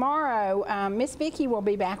week, tomorrow, Miss Vicki will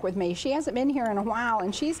be back with me. She hasn't been here in a while,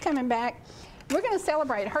 and she's coming back. We're going to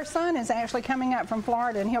celebrate. Her son is actually coming up from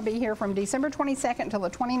Florida, and he'll be here from December 22nd till the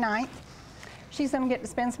 29th. She's going to get to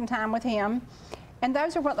spend some time with him. And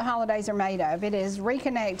those are what the holidays are made of. It is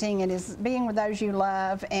reconnecting. It is being with those you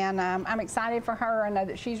love. And I'm excited for her. I know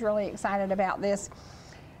that she's really excited about this.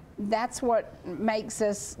 That's what makes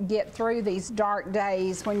us get through these dark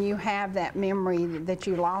days, when you have that memory that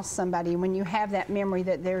you lost somebody, when you have that memory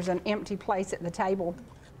that there's an empty place at the table.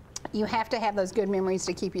 You have to have those good memories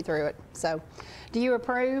to keep you through it. So, do you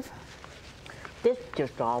approve? This is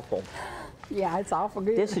just awful. Yeah, it's awful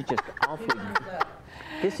good. This is just awful good.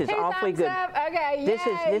 This is awfully good. Okay,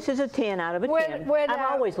 this is a 10 out of a 10.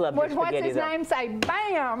 I've always loved your spaghetti, what's his name say?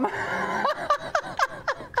 Bam!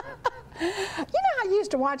 You know, I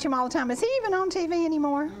used to watch him all the time. Is he even on TV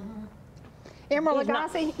anymore? Emeril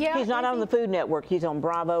Lagasse? Yeah. He's not on the Food Network. He's on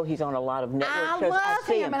Bravo. He's on a lot of network shows. I love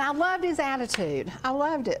him, and I loved his attitude. I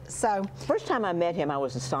loved it. So, first time I met him, I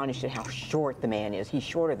was astonished at how short the man is. He's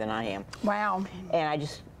shorter than I am. Wow. And I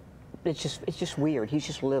just it's just weird. He's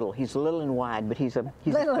just little. He's little and wide, but he's a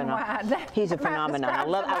Little and wide. He's a phenomenon.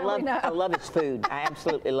 I love his food. I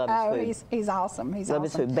absolutely love his food. He's awesome. He's awesome. Love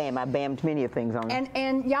his food. Bam! I bammed many of things on him.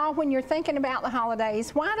 And y'all, when you're thinking about the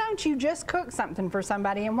holidays, why don't you just cook something for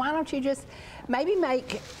somebody? And why don't you just maybe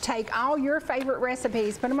take all your favorite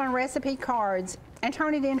recipes, put them on recipe cards, and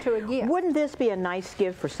turn it into a gift? Wouldn't this be a nice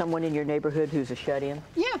gift for someone in your neighborhood who's a shut-in?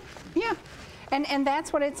 Yeah, yeah. And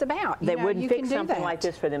that's what it's about. They wouldn't fix something like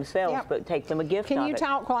this for themselves, but take them a gift of it. Can you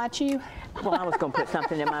talk while I chew? Well, I was going to put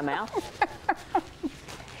something in my mouth.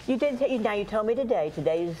 You did. Now you told me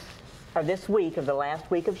this week of the last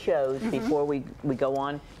week of shows before we go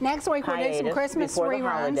on. Next week we'll do some Christmas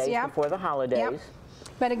reruns. Before the holidays. Yep.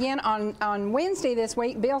 But again, on Wednesday this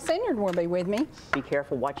week, Bill Sinyard will be with me. Be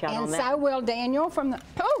careful. Watch out on that. And so will Daniel from the.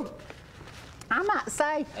 Oh, I might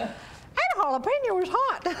say, that jalapeno was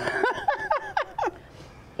hot.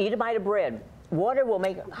 Eat a bite of bread. Water will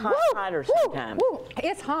make it hotter sometimes.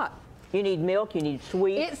 It's hot. You need milk. You need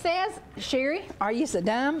sweet. It says, Cherie, are you so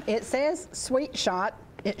dumb? It says sweet shot.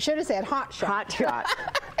 It should have said hot shot. Hot shot.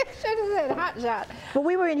 It should have said hot shot. Well,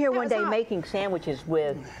 we were in here one day making sandwiches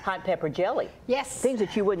with hot pepper jelly. Yes. Things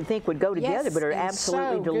that you wouldn't think would go together, but are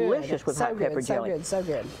absolutely delicious with hot pepper jelly. So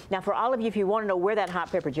good. Now, for all of you, if you want to know where that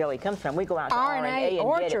hot pepper jelly comes from, we go out to R&A and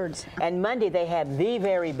Orchards. Get it. And Monday, they have the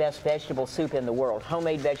very best vegetable soup in the world,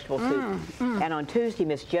 homemade vegetable soup. And on Tuesday,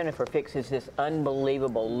 Miss Jennifer fixes this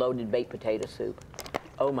unbelievable loaded baked potato soup.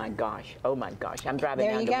 Oh, my gosh. Oh, my gosh. I'm driving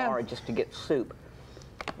down tomorrow just to get soup.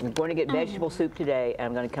 I'm going to get vegetable soup today, and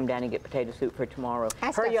I'm going to come down and get potato soup for tomorrow.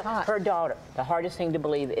 Her daughter, the hardest thing to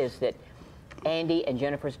believe is that Andy and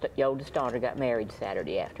Jennifer's oldest daughter got married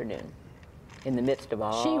Saturday afternoon in the midst of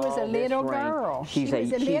all She was a little rain. Girl. She was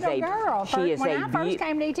a little girl. When I first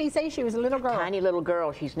came to ETC, she was a little girl. Tiny little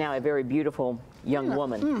girl. She's now a very beautiful young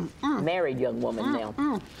woman, married young woman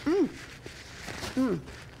now.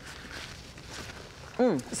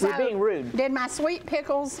 So, we're being rude. Did my sweet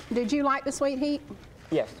pickles, did you like the sweet heat?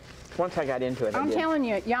 Yes. Once I got into it, I'm telling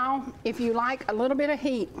you, y'all, if you like a little bit of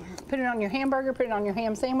heat, put it on your hamburger, put it on your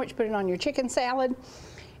ham sandwich, put it on your chicken salad.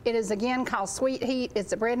 It is, again, called Sweet Heat.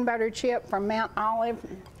 It's a bread and butter chip from Mount Olive.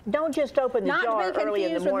 Don't just open the jar early in the morning. Not to be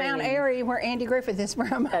confused with Mount Airy, where Andy Griffith is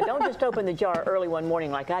from. Don't just open the jar early one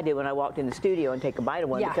morning like I did when I walked in the studio and take a bite of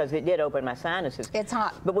one, because it did open my sinuses. It's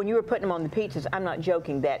hot. But when you were putting them on the pizzas, I'm not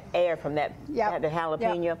joking, that air from that the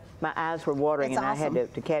jalapeno, my eyes were watering, and I had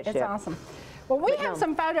to catch that. It's awesome. Well, we have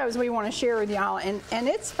some photos we want to share with y'all, and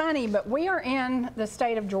it's funny, but we are in the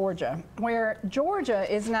state of Georgia, where Georgia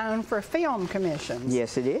is known for film commissions.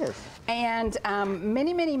 Yes, it is. And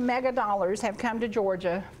many, many mega dollars have come to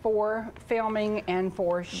Georgia for filming and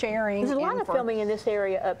for sharing. There's a lot of filming in this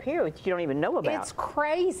area up here that you don't even know about. It's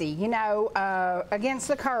crazy. You know, Against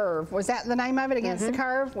the Curve, was that the name of it? Against the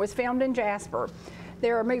Curve was filmed in Jasper.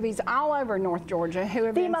 There are movies all over North Georgia who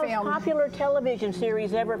have been filmed. The most popular television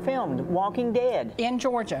series ever filmed, Walking Dead. In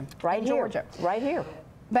Georgia. Right here. Georgia. Right here.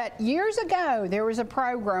 But years ago, there was a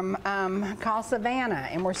program called Savannah,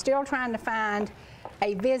 and we're still trying to find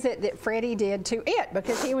a visit that Freddie did to it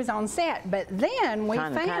because he was on set. But then we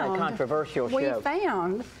found kind of controversial show. We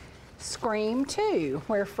found Scream 2,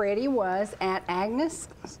 where Freddie was at Agnes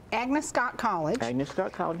Scott College. Agnes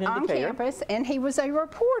Scott College in on Decatur. campus, and he was a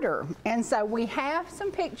reporter. And so we have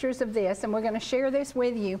some pictures of this, and we're going to share this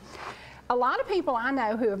with you. A lot of people I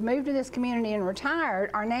know who have moved to this community and retired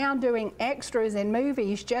are now doing extras in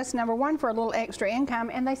movies, just number one, for a little extra income,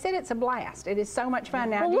 and they said it's a blast. It is so much fun.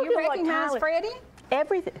 Now, well, do you recognize Freddie?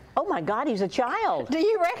 Everything. Oh my God, he's a child. Do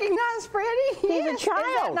you recognize Freddie? He's a child.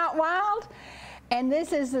 Is that not wild? And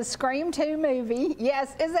this is the Scream 2 movie.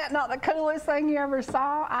 Yes, is that not the coolest thing you ever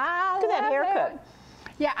saw? Look at that haircut.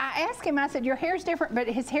 Yeah, I asked him, I said, your hair's different, but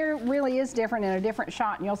his hair really is different in a different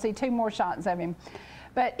shot, and you'll see 2 more shots of him.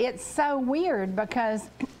 But it's so weird because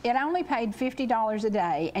it only paid $50 a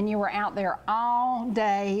day, and you were out there all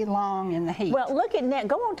day long in the heat. Well, look at that.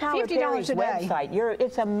 Go on Tyler Perry's website.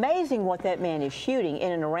 It's amazing what that man is shooting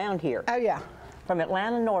in and around here. Oh, yeah. From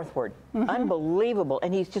Atlanta northward. Unbelievable.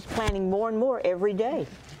 And he's just planning more and more every day.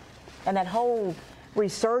 And that whole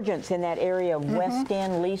resurgence in that area of West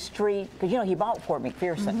End, Lee Street, because, you know, he bought Fort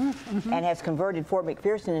McPherson and has converted Fort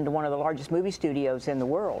McPherson into one of the largest movie studios in the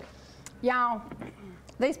world. Y'all,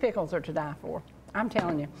 these pickles are to die for. I'm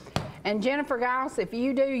telling you. And Jennifer Giles, if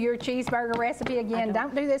you do your cheeseburger recipe again,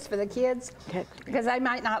 don't do this for the kids because they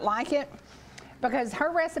might not like it. Because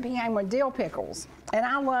her recipe came with dill pickles, and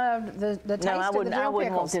I loved the taste of the dill pickles. I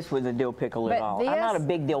wouldn't want this with a dill pickle at all. I'm not a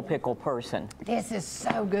big dill pickle person. This is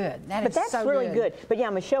so good. But that's really good. But yeah,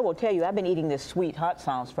 Michelle will tell you, I've been eating this sweet hot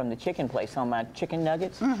sauce from the chicken place on my chicken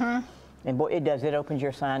nuggets. And boy, it does. It opens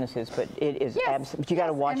your sinuses, but it is absolutely. But you got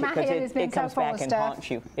to watch it because it comes back and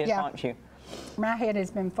haunts you. It haunts you. My head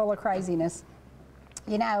has been full of craziness.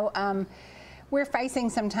 You know, we're facing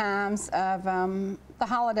some times of the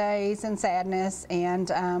holidays and sadness, and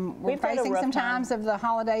we're facing some times of the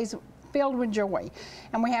holidays filled with joy,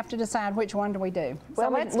 and we have to decide which one do we do. Well,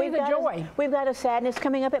 so let's do the joy. We've got a sadness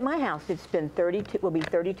coming up at my house. It's been 32. Will be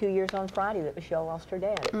 32 years on Friday that Michelle lost her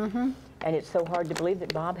dad, and it's so hard to believe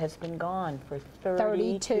that Bob has been gone for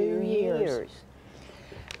 32 years.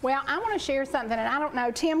 Well, I want to share something, and I don't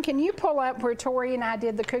know, Tim, can you pull up where Tori and I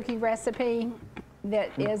did the cookie recipe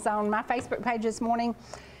that is on my Facebook page this morning?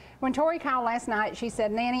 When Tori called last night, she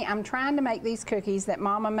said, Nanny, I'm trying to make these cookies that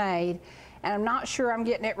Mama made, and I'm not sure I'm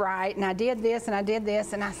getting it right, and I did this and I did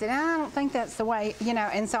this, and I said, I don't think that's the way, you know,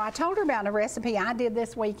 and so I told her about a recipe I did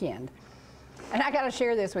this weekend. And I got to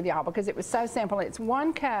share this with y'all because it was so simple. It's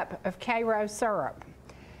 1 cup of Cherie syrup,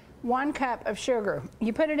 1 cup of sugar.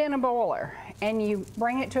 You put it in a boiler, and you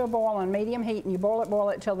bring it to a boil on medium heat, and you boil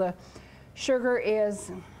it till the sugar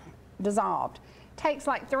is dissolved. Takes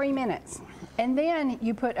like 3 minutes. And then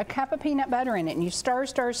you put a cup of peanut butter in it, and you stir,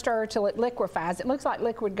 stir, stir till it liquefies. It looks like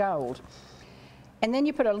liquid gold. And then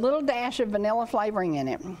you put a little dash of vanilla flavoring in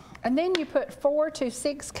it. And then you put 4 to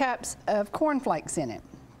 6 cups of cornflakes in it.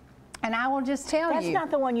 And I will just tell you. That's not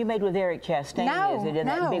the one you made with Eric Chastain, is it? In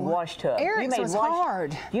that big wash tub. Eric's was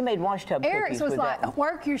hard. You made wash tub cookies Eric's was with like, that.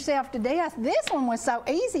 Work yourself to death. This one was so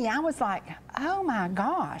easy. I was like, oh my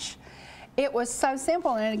gosh. It was so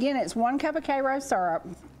simple. And again, it's 1 cup of Cherie syrup,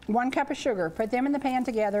 1 cup of sugar. Put them in the pan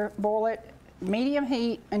together, boil it medium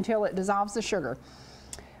heat until it dissolves the sugar.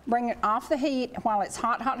 Bring it off the heat while it's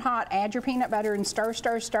hot, hot, hot. Add your peanut butter and stir,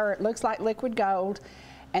 stir, stir. It looks like liquid gold.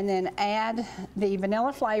 And then add the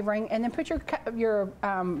vanilla flavoring, and then put your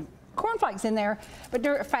cornflakes in there, but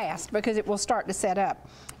do it fast because it will start to set up.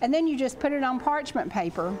 And then you just put it on parchment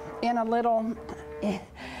paper in a little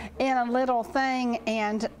thing,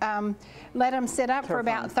 and let them sit up for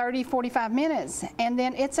about 30, 45 minutes, and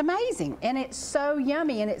then it's amazing, and it's so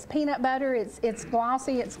yummy, and it's peanut butter, it's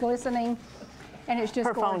glossy, it's glistening, and it's just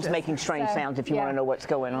gorgeous. Phone's making strange sounds if you want to know what's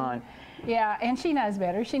going on. Yeah, and she knows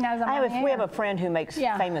better. She knows we have a friend who makes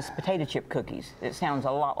famous potato chip cookies. It sounds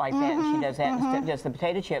a lot like that, and she does that, does the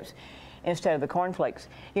potato chips instead of the cornflakes.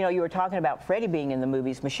 You know, you were talking about Freddie being in the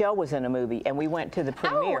movies. Michelle was in a movie, and we went to the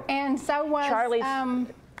premiere. Oh, and so was Charlie's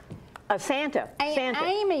Santa.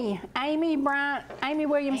 Amy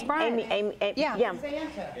Williams Bryant. Yeah.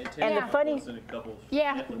 And the funny,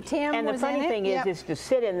 Tim. And the funny thing is to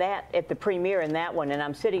sit in that at the premiere in that one, and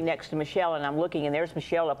I'm sitting next to Michelle, and I'm looking, and there's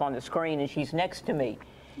Michelle up on the screen, and she's next to me.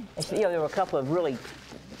 And so, you know, there were a couple of really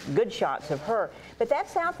good shots of her, but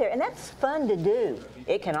that's out there, and that's fun to do.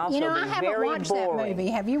 It can also be very boring. I haven't watched that movie.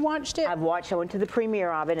 Have you watched it? I've watched. I went to the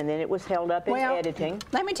premiere of it, and then it was held up in editing.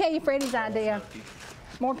 Let me tell you Freddie's idea.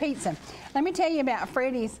 More pizza. Let me tell you about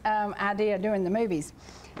Freddie's idea doing the movies.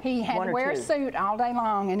 He had to wear a suit all day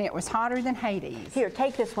long, and it was hotter than Hades. Here,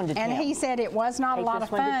 take this one to Tim. And he said it was not a lot of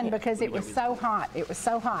fun because it was so hot. It was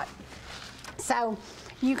so hot. So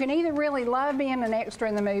you can either really love being an extra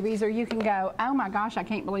in the movies, or you can go, oh my gosh, I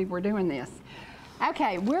can't believe we're doing this.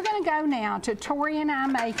 Okay, we're going to go now to Tori and I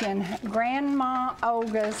making Grandma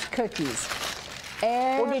Olga's cookies.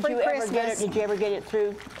 Did you ever get it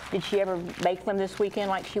through? Did she ever make them this weekend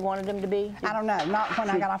like she wanted them to be? I don't know. Not when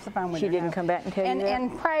I got off the phone with her. She didn't come back and tell you that?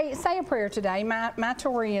 And pray, say a prayer today. My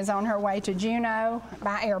Tori is on her way to Juneau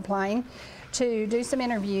by airplane to do some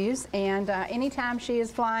interviews. And anytime she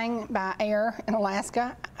is flying by air in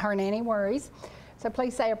Alaska, her nanny worries. So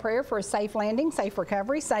please say a prayer for a safe landing, safe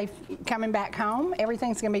recovery, safe coming back home.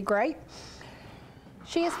 Everything's going to be great.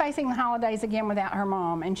 She is facing the holidays again without her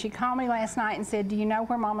mom, and she called me last night and said, do you know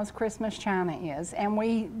where Mama's Christmas china is? And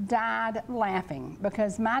we died laughing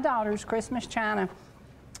because my daughter's Christmas china,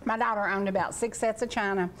 my daughter owned about 6 sets of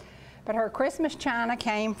china, but her Christmas china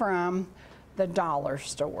came from the dollar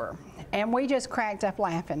store. And we just cracked up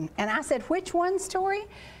laughing. And I said, which one, Tori?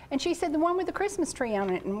 And she said, the one with the Christmas tree on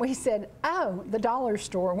it. And we said, oh, the dollar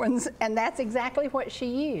store ones. And that's exactly what she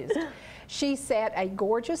used. She set a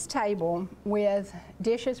gorgeous table with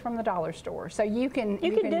dishes from the dollar store. So you can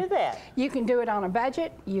do that. You can do it on a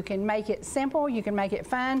budget. You can make it simple. You can make it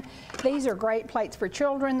fun. These are great plates for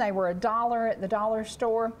children. They were $1 at the dollar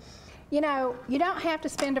store. You know, you don't have to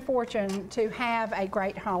spend a fortune to have a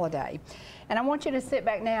great holiday. And I want you to sit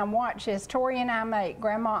back now and watch as Tori and I make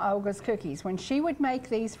Grandma Olga's cookies. When she would make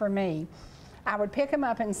these for me, I would pick them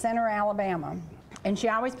up in Center, Alabama, and she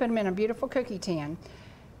always put them in a beautiful cookie tin.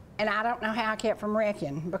 And I don't know how I kept from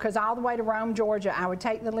wrecking, because all the way to Rome, Georgia, I would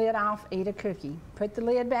take the lid off, eat a cookie, put the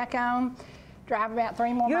lid back on, drive about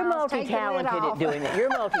 3 more You're miles, take the lid multi-talented off. at doing it.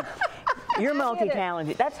 You're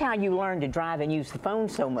multi-talented. That's how you learn to drive and use the phone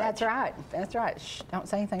so much. That's right. That's right. Shh, don't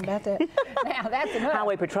say anything about that. Now, that's enough.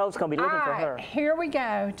 Highway Patrol's going to be looking All for right, her. here we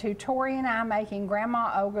go to Tori and I making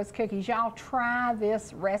Grandma Olga's cookies. Y'all try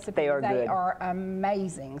this recipe. They are good. They are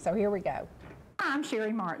amazing. So here we go. I'm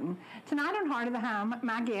Cherie Martin. Tonight on Heart of the Home,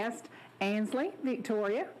 my guest, Ansley,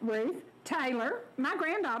 Victoria, Ruth, Taylor. My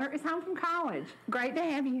granddaughter is home from college. Great to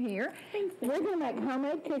have you here. Thanks. We're going to make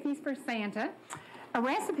homemade cookies for Santa. A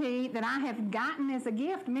recipe that I have gotten as a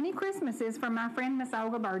gift many Christmases from my friend Miss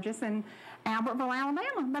Olga Burgess in Albertville,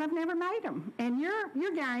 Alabama, but I've never made them. And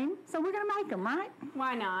you're game, so we're going to make them, right?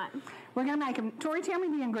 Why not? We're going to make them. Tori, tell me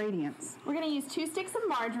the ingredients. We're going to use 2 sticks of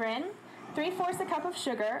margarine, 3/4 a cup of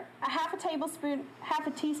sugar, half a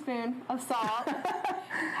teaspoon of salt,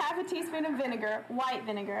 half a teaspoon of vinegar, white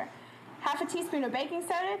vinegar, half a teaspoon of baking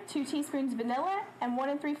soda, 2 teaspoons vanilla, and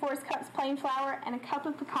 1 3/4 cups plain flour, and a cup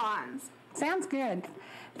of pecans. Sounds good.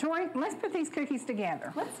 Tori, let's put these cookies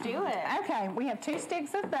together. Let's do it. Okay, we have 2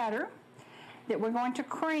 sticks of butter that we're going to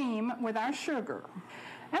cream with our sugar.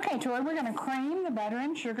 Okay, Tori, we're going to cream the butter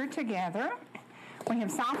and sugar together. We have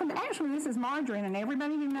softened, actually this is margarine, and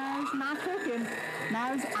everybody who knows my cooking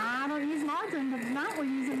knows I don't use margarine, but tonight we're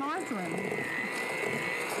using margarine.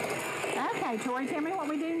 Okay, Tori, tell me what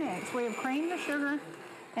we do next. We have creamed the sugar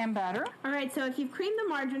and butter. All right, so if you've creamed the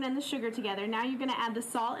margarine and the sugar together, now you're going to add the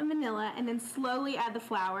salt and vanilla, and then slowly add the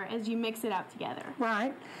flour as you mix it up together.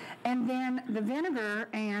 Right. And then the vinegar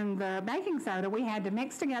and the baking soda, we had to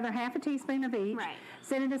mix together half a teaspoon of each. Right.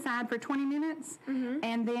 Set it aside for 20 minutes,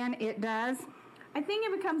 and then it does. I think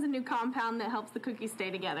it becomes a new compound that helps the cookies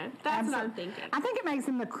stay together. That's what I'm thinking. I think it makes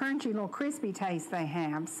them the crunchy, little crispy taste they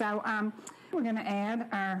have. So we're going to add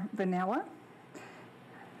our vanilla.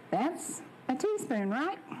 That's a teaspoon,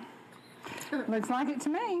 right? Looks like it to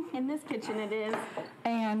me. In this kitchen it is.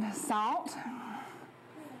 And salt.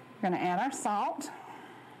 We're going to add our salt.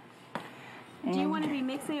 Do you want to be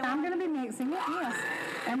mixing it? I'm going to be mixing it, yes.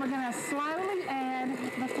 And we're going to slowly add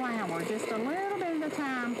the flour, just a little bit at a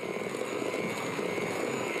time.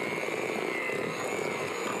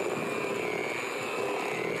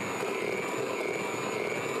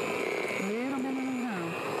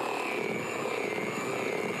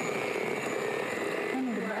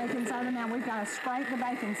 Now we've got to scrape the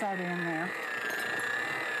baking soda in there.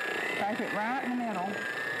 Scrape it right in the middle.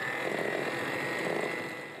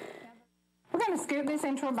 We're going to scoop this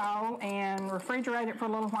into a bowl and refrigerate it for a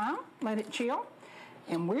little while, let it chill.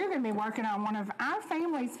 And we're going to be working on one of our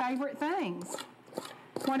family's favorite things.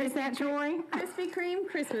 What is that, Tori? Krispy Kreme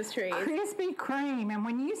Christmas trees. Krispy Kreme. And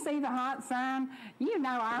when you see the hot sign, you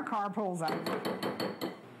know our car pulls over.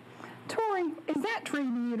 Tori, is that tree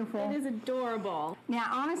beautiful? It is adorable. Now,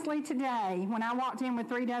 honestly, today, when I walked in with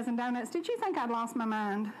 3 dozen donuts, did you think I'd lost my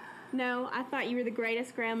mind? No, I thought you were the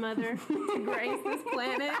greatest grandmother to grace this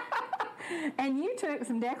planet. And you took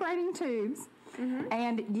some decorating tubes,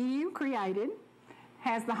 and you created,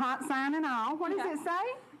 has the hot sign and all. What does it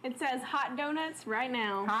say? It says hot donuts right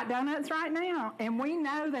now. Hot donuts right now. And we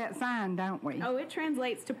know that sign, don't we? Oh, it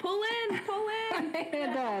translates to pull in, pull in.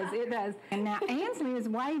 It does, it does. And now Ansley is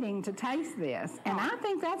waiting to taste this, and I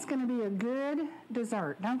think that's going to be a good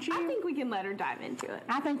dessert, don't you? I think we can let her dive into it.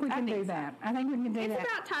 I think we can do that. I think we can do that.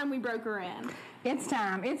 It's about time we broke her in. It's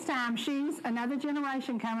time. It's time. She's another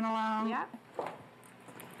generation coming along. Yeah.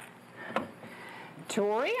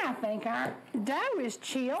 Tori, I think our dough is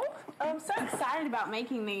chilled. Oh, I'm so excited about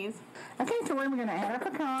making these. Okay, Tori, we're going to add our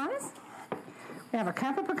pecans. We have a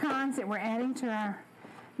cup of pecans that we're adding to our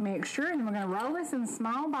mixture, and we're going to roll this in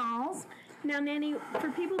small balls. Now, Nanny, for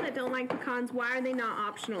people that don't like pecans, why are they not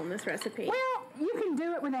optional in this recipe? Well, you can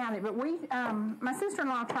do it without it, but my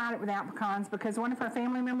sister-in-law tried it without pecans because one of her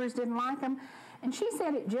family members didn't like them, and she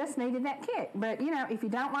said it just needed that kick. But, you know, if you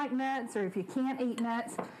don't like nuts or if you can't eat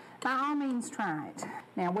nuts, by all means, try it.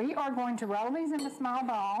 Now, we are going to roll these into small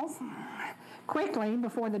balls quickly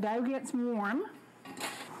before the dough gets warm.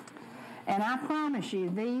 And I promise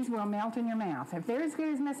you, these will melt in your mouth. If they're as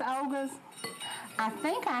good as Miss Olga's, I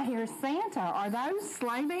think I hear Santa. Are those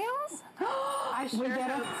sleigh bells? I sure We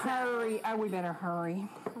better hope so. hurry. Oh, we better hurry.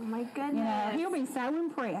 Oh, my goodness. You know, he'll be so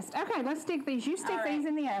impressed. Okay, let's stick these. You stick these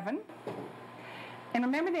in the oven. And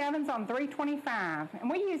remember, the oven's on 325.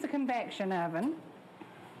 And we use a convection oven.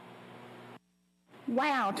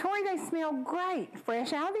 Wow, Tori, they smell great.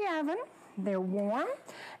 Fresh out of the oven. They're warm.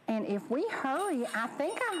 And if we hurry, I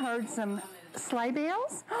think I heard some sleigh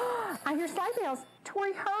bells. I hear sleigh bells.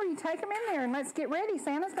 Tori, hurry, take them in there and let's get ready.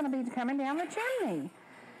 Santa's going to be coming down the chimney.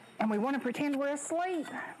 And we want to pretend we're asleep.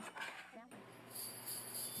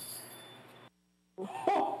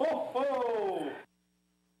 Ho, ho, ho!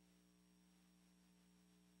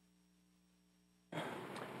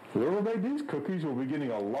 Whoever made these cookies will be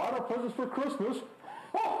getting a lot of presents for Christmas.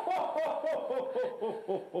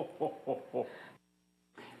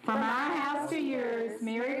 From our house to yours,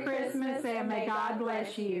 Merry Christmas and may God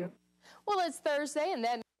bless you. Well, it's Thursday and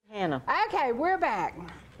that... Hannah. Okay, we're back.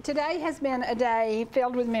 Today has been a day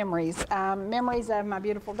filled with memories. Memories of my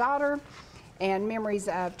beautiful daughter and memories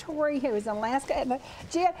of Tori, who is in Alaska. And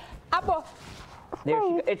Jen,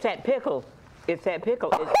 It's that pickle. It's that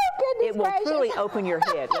pickle. It will truly open your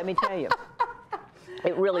head, let me tell you.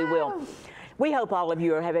 It really will. We hope all of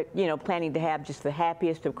you are planning to have just the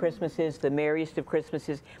happiest of Christmases, the merriest of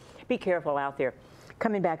Christmases. Be careful out there.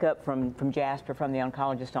 Coming back up from Jasper, from the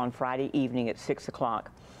oncologist on Friday evening at 6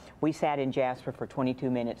 o'clock, we sat in Jasper for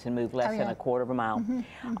 22 minutes and moved less than a quarter of a mile.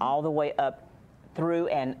 All the way up through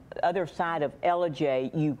and other side of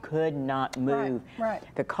Elijah, you could not move. Right.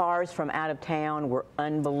 The cars from out of town were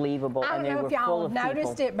unbelievable, and they were full of people. I don't know if y'all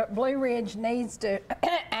noticed it, but Blue Ridge needs to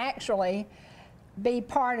actually be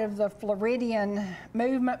part of the Floridian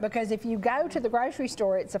movement, because if you go to the grocery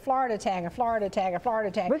store, it's a Florida tag, a Florida tag, a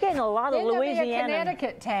Florida tag. We're getting a lot of Louisiana. Then there'll be a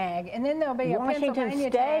Connecticut tag, and then there'll be Washington a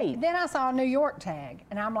Pennsylvania State. tag. Then I saw a New York tag,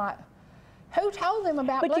 and I'm like, who told them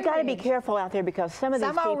about Blue But you got to be Ridge? careful out there, because some of these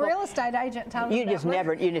people... Some old real estate agent told them You about just Blue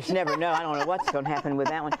never Ridge. know. I don't know what's going to happen with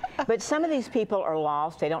that one. But some of these people are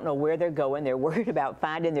lost. They don't know where they're going. They're worried about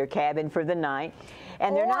finding their cabin for the night.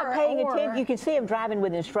 And they're not paying attention. You can see them driving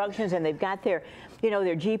with instructions, and they've got their,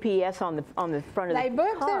 their GPS on the front of the car. They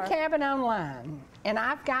booked their cabin online, and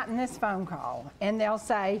I've gotten this phone call, and they'll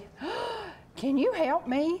say, can you help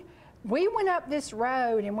me? We went up this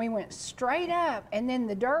road, and we went straight up, and then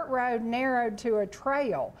the dirt road narrowed to a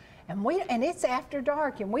trail, and it's after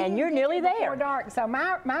dark, and you're nearly there before dark. So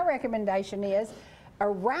my recommendation is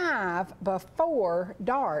arrive before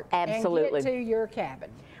dark. Absolutely. And get to your cabin.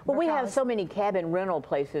 Well, we have so many cabin rental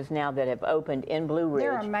places now that have opened in Blue Ridge.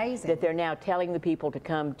 They're amazing. That they're now telling the people to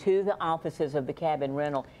come to the offices of the cabin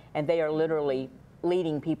rental, and they are literally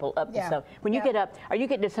leading people up to some. When you get up, are you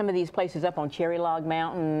getting to some of these places up on Cherry Log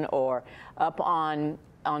Mountain, or up on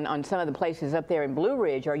some of the places up there in Blue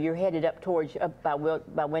Ridge, or you're headed up towards by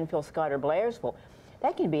Winfield Scott or Blairsville?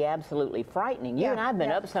 That can be absolutely frightening. You and I have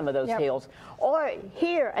been up some of those hills. Or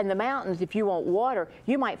here in the mountains, if you want water,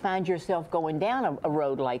 you might find yourself going down a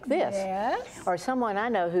road like this. Yes. Or someone I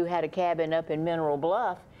know who had a cabin up in Mineral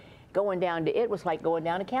Bluff, going down to it was like going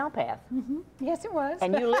down a cow path. Yes, it was.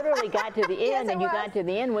 And you literally got to the end, and you got to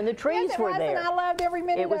the end when the trees were there. And I loved every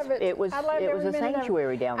minute of it. It was a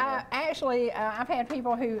sanctuary down there. Actually, I've had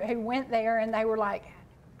people who went there, and they were like,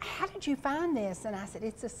 how did you find this? And I said,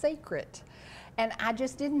 it's a secret. And I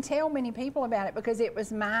just didn't tell many people about it, because it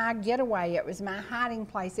was my getaway. It was my hiding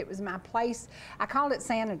place. It was my place. I called it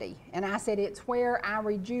sanity. And I said, it's where I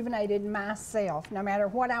rejuvenated myself, no matter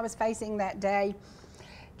what I was facing that day.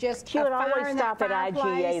 She would always stop at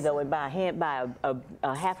IGA, though, and buy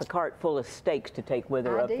a half a cart full of steaks to take with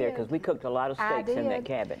her up there, because we cooked a lot of steaks in that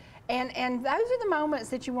cabin. And those are the moments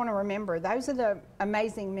that you want to remember. Those are the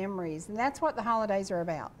amazing memories. And that's what the holidays are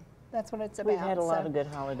about. That's what it's about. We've had a lot of good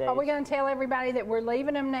holidays. Are we going to tell everybody that we're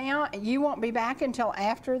leaving them now? You won't be back until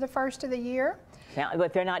after the first of the year? Now,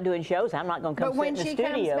 if they're not doing shows, I'm not going to come sit in the studio.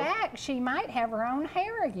 But when she comes back, she might have her own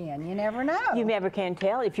hair again. You never know. You never can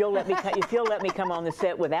tell. If you'll let me, come on the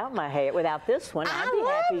set without my hair, without this one, I'd be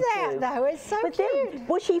happy to. I love that, though. It's so cute.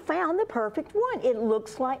 Well, she found the perfect one. It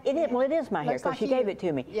looks like it. Well, it is my hair, because she gave it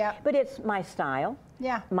to me. Yeah. But it's my style.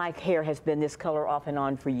 Yeah. My hair has been this color off and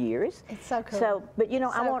on for years. It's so cool. So, but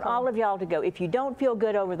I want all of y'all to go. If you don't feel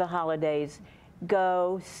good over the holidays,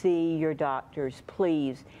 go see your doctors,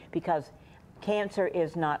 please, because cancer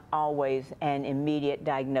is not always an immediate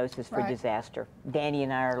diagnosis for disaster. Danny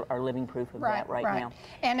and I are living proof of that right now.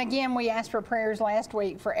 And again, we asked for prayers last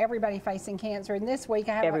week for everybody facing cancer. And this week,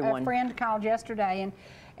 I have a friend called yesterday,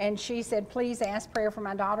 and she said, please ask prayer for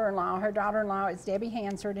my daughter-in-law. Her daughter-in-law is Debbie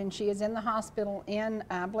Hansard, and she is in the hospital in,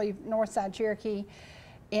 I believe, Northside Cherokee,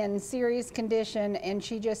 in serious condition, and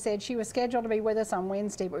she just said she was scheduled to be with us on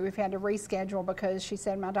Wednesday, but we've had to reschedule because she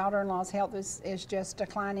said my daughter-in-law's health is just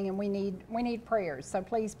declining, and we need prayers. So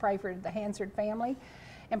please pray for the Hansard family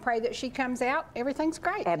and pray that she comes out. Everything's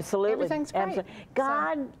great. Absolutely. Everything's great. Absolutely.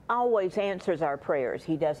 God always answers our prayers.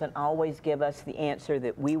 He doesn't always give us the answer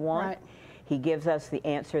that we want. Right. He gives us the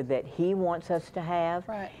answer that He wants us to have.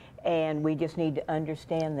 Right. And we just need to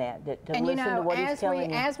understand that to and listen to what He's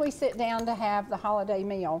telling you. As we sit down to have the holiday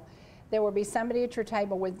meal, there will be somebody at your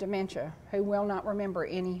table with dementia who will not remember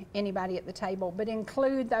anybody at the table, but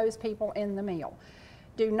include those people in the meal.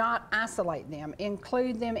 Do not isolate them.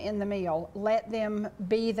 Include them in the meal. Let them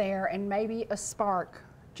be there, and maybe a spark,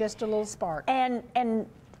 just a little spark. And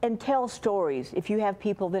tell stories if you have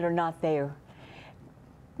people that are not there.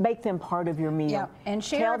 Make them part of your meal. Yeah, and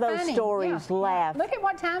share Tell those funny. stories, Yeah. laugh. Look at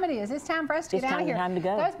what time it is. It's time for us to get out of here. Time to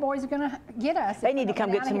go. Those boys are going to get us. They need to come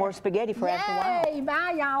get some more spaghetti for after a while. Yay!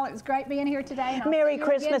 Bye, y'all. It was great being here today. And I'll Merry see you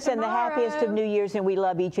Christmas again and the happiest of tomorrow. New Year's, and we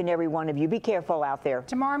love each and every one of you. Be careful out there.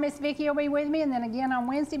 Tomorrow, Miss Vicki will be with me, and then again on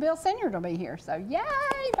Wednesday, Bill Senior will be here. So, yay!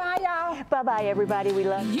 Bye, y'all. Bye-bye, everybody. We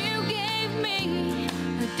love you. You gave me